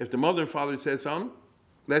 if the mother and father said something,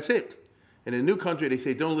 that's it. In a new country, they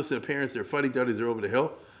say, don't listen to parents, they're fuddy-duddies, they're over the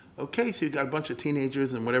hill. Okay, so you've got a bunch of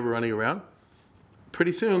teenagers and whatever running around.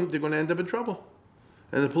 Pretty soon, they're going to end up in trouble.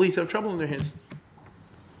 And the police have trouble in their hands.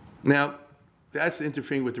 Now, that's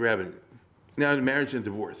interfering with the rabbinate. Now, marriage and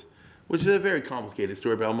divorce, which is a very complicated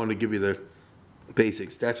story, but I'm going to give you the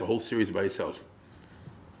basics. That's a whole series by itself.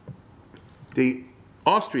 The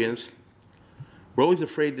Austrians were always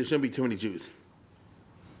afraid there shouldn't be too many Jews.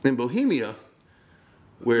 In Bohemia,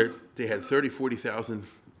 where they had 30, 40,000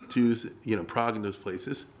 Jews, Prague and those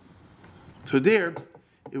places, so there,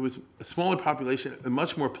 it was a smaller population and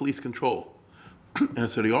much more police control. And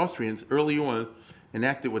so the Austrians, early on,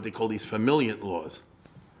 enacted what they call these familiant laws,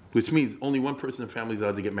 which means only one person in the family is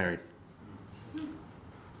allowed to get married.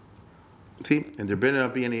 See? And there better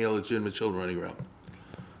not be any illegitimate children running around.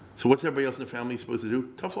 So what's everybody else in the family supposed to do?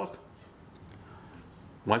 Tough luck.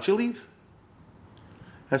 Why don't you leave?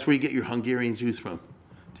 That's where you get your Hungarian Jews from.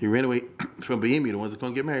 They ran away from Bohemia, the ones that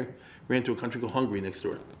couldn't get married, ran to a country called Hungary next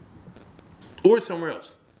door. Or somewhere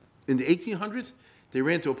else. In the 1800s, they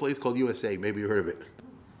ran to a place called USA. Maybe you heard of it.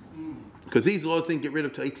 Because these laws didn't get rid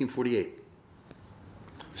of until 1848.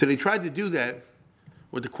 So they tried to do that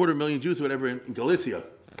with the 250,000 Jews, or whatever, in Galicia.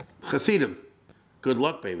 Hasidim. Good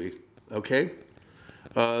luck, baby. Okay?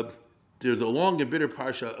 there's a long and bitter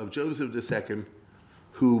parsha of Joseph II,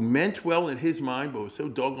 who meant well in his mind, but was so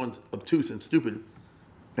doggone obtuse and stupid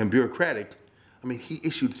and bureaucratic. I mean, he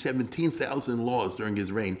issued 17,000 laws during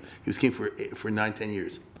his reign. He was king for 9-10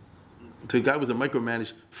 years. So the guy was a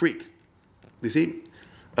micromanaged freak. You see?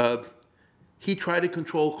 He tried to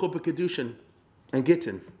control Chuppah Kedushin and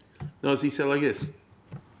Gittin. Notice he said like this: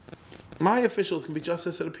 my officials can be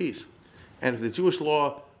justice of the peace. And if the Jewish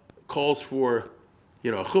law calls for, a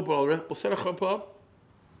chuppah, we'll set a chuppah up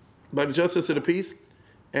by the justice of the peace,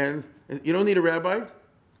 and you don't need a rabbi.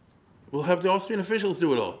 We'll have the Austrian officials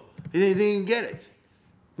do it all. They didn't get it.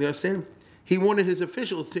 You understand? He wanted his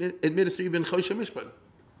officials to administer even Choshen Mishpat.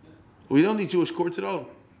 We don't need Jewish courts at all.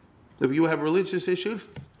 If you have religious issues,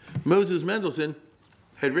 Moses Mendelssohn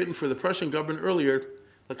had written for the Prussian government earlier,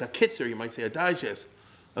 like a kitzer, you might say, a digest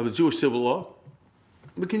of the Jewish civil law.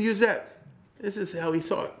 We can use that. This is how he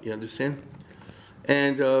saw it, you understand?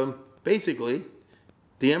 And basically,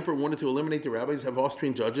 the emperor wanted to eliminate the rabbis, have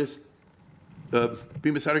Austrian judges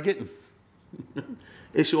be Masada Gittin.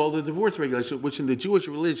 Issue all the divorce regulations, which in the Jewish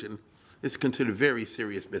religion is considered very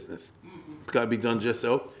serious business. It's got to be done just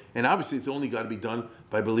so. And obviously, it's only got to be done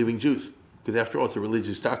by believing Jews, because after all, it's a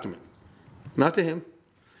religious document. Not to him.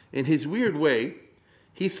 In his weird way,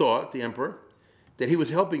 he thought, the emperor, that he was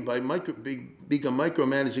helping by being a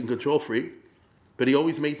micromanaging control freak, but he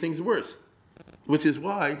always made things worse, which is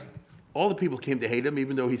why all the people came to hate him,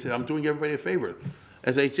 even though he said, I'm doing everybody a favor.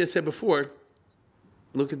 As I just said before,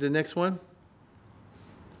 look at the next one.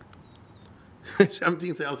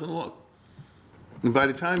 17,000 long. And by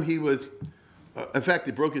the time he was, in fact,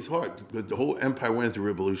 it broke his heart, because the whole empire went into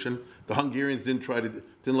revolution. The Hungarians didn't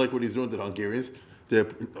like what he was doing to the Hungarians. The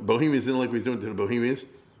Bohemians didn't like what he was doing to the Bohemians.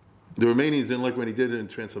 The Romanians didn't like what he did in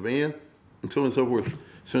Transylvania, and so on and so forth.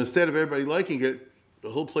 So instead of everybody liking it, the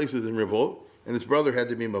whole place was in revolt, and his brother had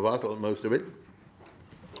to be mavatal at most of it.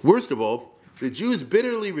 Worst of all, the Jews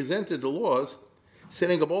bitterly resented the laws,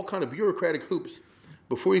 setting up all kind of bureaucratic hoops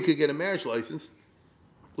before you could get a marriage license,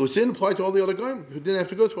 which didn't apply to all the other guys who didn't have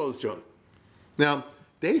to go through all this junk. Now,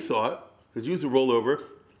 they thought the Jews would roll over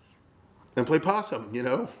and play possum,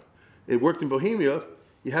 It worked in Bohemia.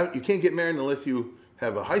 You can't get married unless you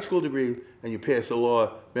have a high school degree and you pass a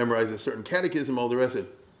law, memorize a certain catechism, all the rest of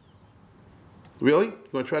it. Really? You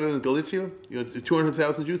want to try that in Galicia?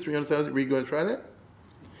 200,000 Jews, 300,000, are you going to try that?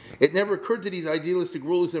 It never occurred to these idealistic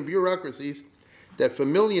rulers and bureaucracies that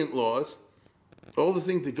familial laws, all the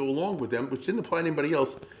things that go along with them, which didn't apply to anybody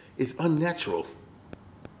else, is unnatural.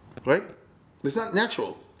 Right? It's not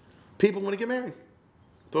natural. People want to get married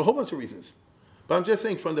for a whole bunch of reasons. But I'm just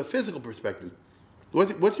saying, from the physical perspective,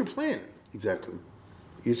 what's your plan exactly?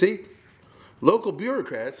 You see, local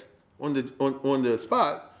bureaucrats on the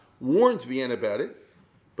spot warned Vienna about it,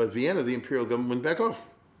 but Vienna, the imperial government, went back off.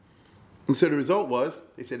 And so the result was,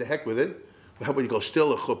 they said, the heck with it. Well, how about you go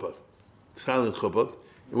still a chuppah, silent chuppah,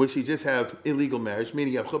 in which you just have illegal marriage,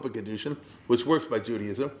 meaning you have Chuppah Kedushin, which works by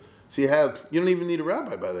Judaism. So you don't even need a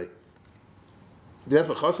rabbi, by the way. You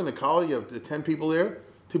have a chassan and a kala, you have the 10 people there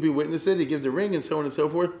to be witnesses, you give the ring and so on and so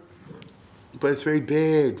forth. But it's very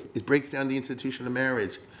bad. It breaks down the institution of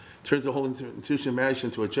marriage. Turns the whole institution of marriage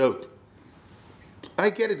into a joke. I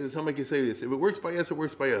get it that somebody can say this. If it works by us, it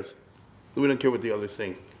works by us. We don't care what the others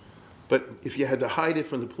think. But if you had to hide it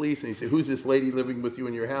from the police and you say, who's this lady living with you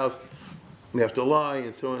in your house? You have to lie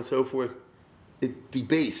and so on and so forth. It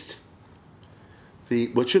debased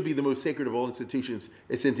what should be the most sacred of all institutions.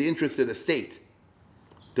 It's in the interest of the state.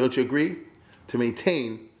 Don't you agree? To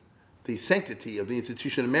maintain the sanctity of the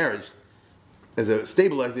institution of marriage as a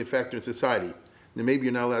stabilizing factor in society. Now, maybe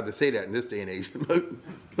you're not allowed to say that in this day and age,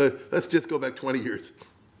 but let's just go back 20 years.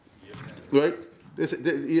 Right?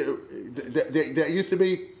 That used to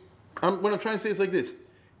be, what I'm trying to say is like this.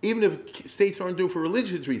 Even if states aren't doing it for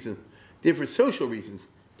religious reasons, they're for social reasons.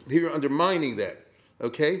 You're undermining that,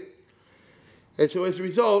 okay? And so as a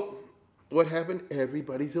result, what happened?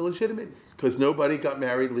 Everybody's illegitimate because nobody got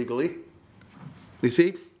married legally. You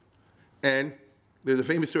see? And there's a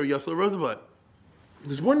famous story of Yosef Rosenblatt. He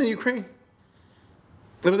was born in Ukraine.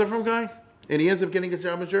 He was a from guy, and he ends up getting a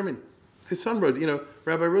job in Germany. His son wrote,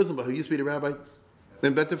 Rabbi Rosenblatt, who used to be the rabbi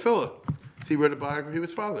in Bet Tefillah. So he wrote a biography of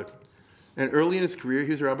his father. And early in his career,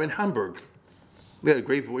 he was a rabbi in Hamburg. He had a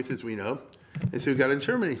great voice, as we know. And so he got in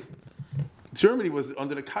Germany. Germany was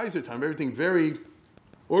under the Kaiser time, everything very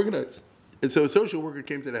organized. And so a social worker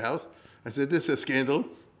came to the house and said, this is a scandal.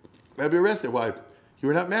 I'll be arrested. Why? You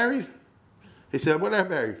were not married? He said, what, I'm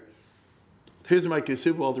married? Here's my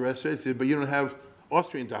kisuv, all the rest of it. He said, but you don't have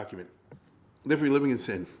Austrian document. Therefore, you're living in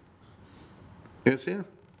sin. You understand?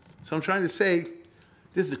 So I'm trying to say,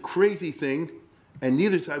 this is a crazy thing, and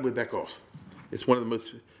neither side would back off. It's one of the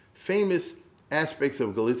most famous aspects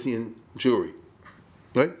of Galician Jewry,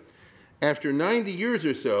 right? After 90 years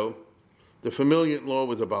or so, the familial law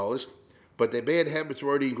was abolished, but the bad habits were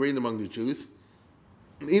already ingrained among the Jews.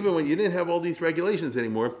 Even when you didn't have all these regulations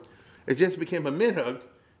anymore, it just became a minhag.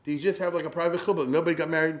 You just have like a private chuppah. Nobody got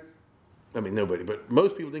married. I mean, nobody, but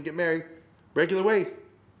most people didn't get married regular way.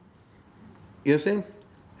 You understand?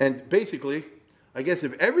 And basically, I guess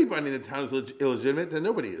if everybody in the town is illegitimate, then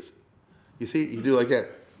nobody is. You see, you do like that.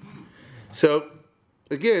 So,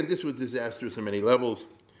 again, this was disastrous on many levels.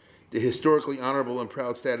 The historically honorable and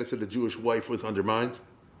proud status of the Jewish wife was undermined.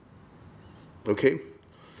 Okay?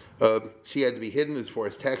 She had to be hidden as far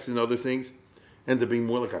as taxes and other things, ended up being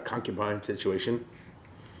more like a concubine situation.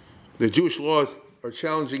 The Jewish laws are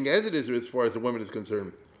challenging as it is as far as the woman is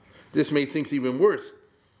concerned. This made things even worse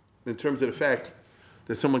in terms of the fact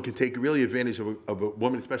that someone can take really advantage of a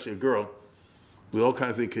woman, especially a girl, with all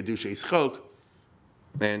kinds of things, kedushay schok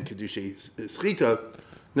and kedushay schita.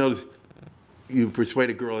 Notice, you persuade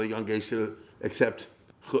a girl at a young age to accept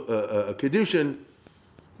a kedushin.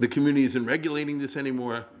 The community isn't regulating this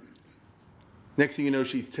anymore. Next thing you know,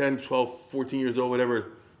 she's 10, 12, 14 years old,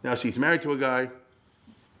 whatever. Now she's married to a guy.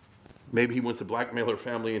 Maybe he wants to blackmail her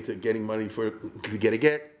family into getting money to get a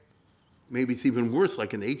get. Maybe it's even worse,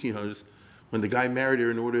 like in the 1800s, when the guy married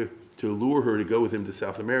her in order to lure her to go with him to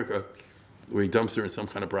South America, where he dumps her in some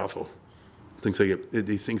kind of brothel. Things like that.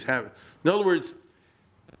 These things happen. In other words,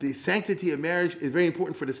 the sanctity of marriage is very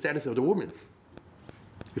important for the status of the woman.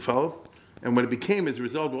 You follow? And when it became, as a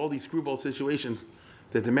result of all these screwball situations,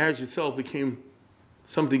 that the marriage itself became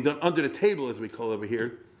something done under the table, as we call it over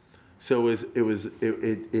here. So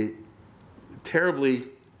it terribly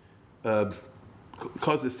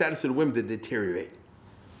caused the status of the women to deteriorate.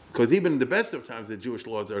 Because even in the best of times, the Jewish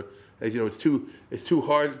laws are, as you know, it's too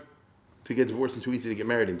hard to get divorced and too easy to get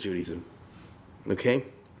married in Judaism. Okay?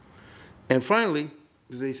 And finally,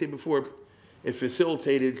 as I said before, it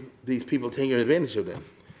facilitated these people taking advantage of them.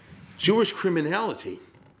 Jewish criminality,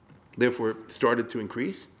 therefore, started to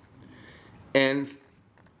increase. And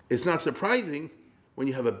it's not surprising when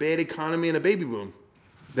you have a bad economy and a baby boom.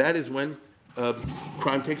 That is when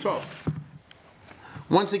crime takes off.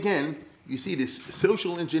 Once again, you see this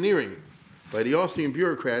social engineering by the Austrian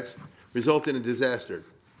bureaucrats resulted in disaster.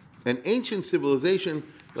 An ancient civilization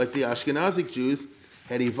like the Ashkenazic Jews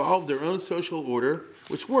had evolved their own social order,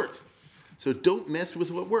 which worked. So don't mess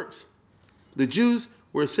with what works. The Jews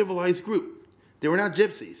were a civilized group. They were not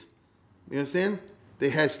gypsies. You understand? They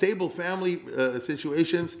had stable family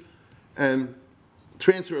situations and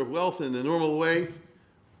transfer of wealth in the normal way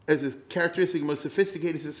as a characteristic of most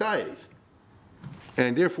sophisticated societies.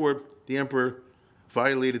 And therefore, the emperor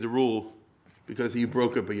violated the rule because he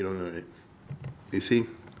broke it, but you don't know it. You see?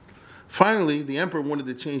 Finally, the emperor wanted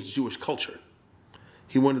to change Jewish culture.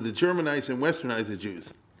 He wanted to Germanize and Westernize the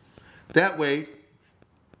Jews. That way,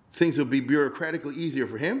 things would be bureaucratically easier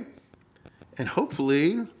for him, and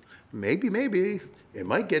hopefully, maybe, it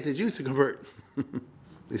might get the Jews to convert.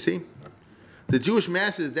 You see? The Jewish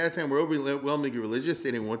masses at that time were overwhelmingly religious.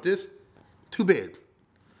 They didn't want this. Too bad.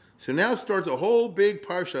 So now starts a whole big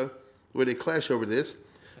parsha where they clash over this.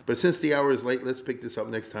 But since the hour is late, let's pick this up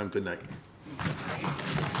next time. Good night.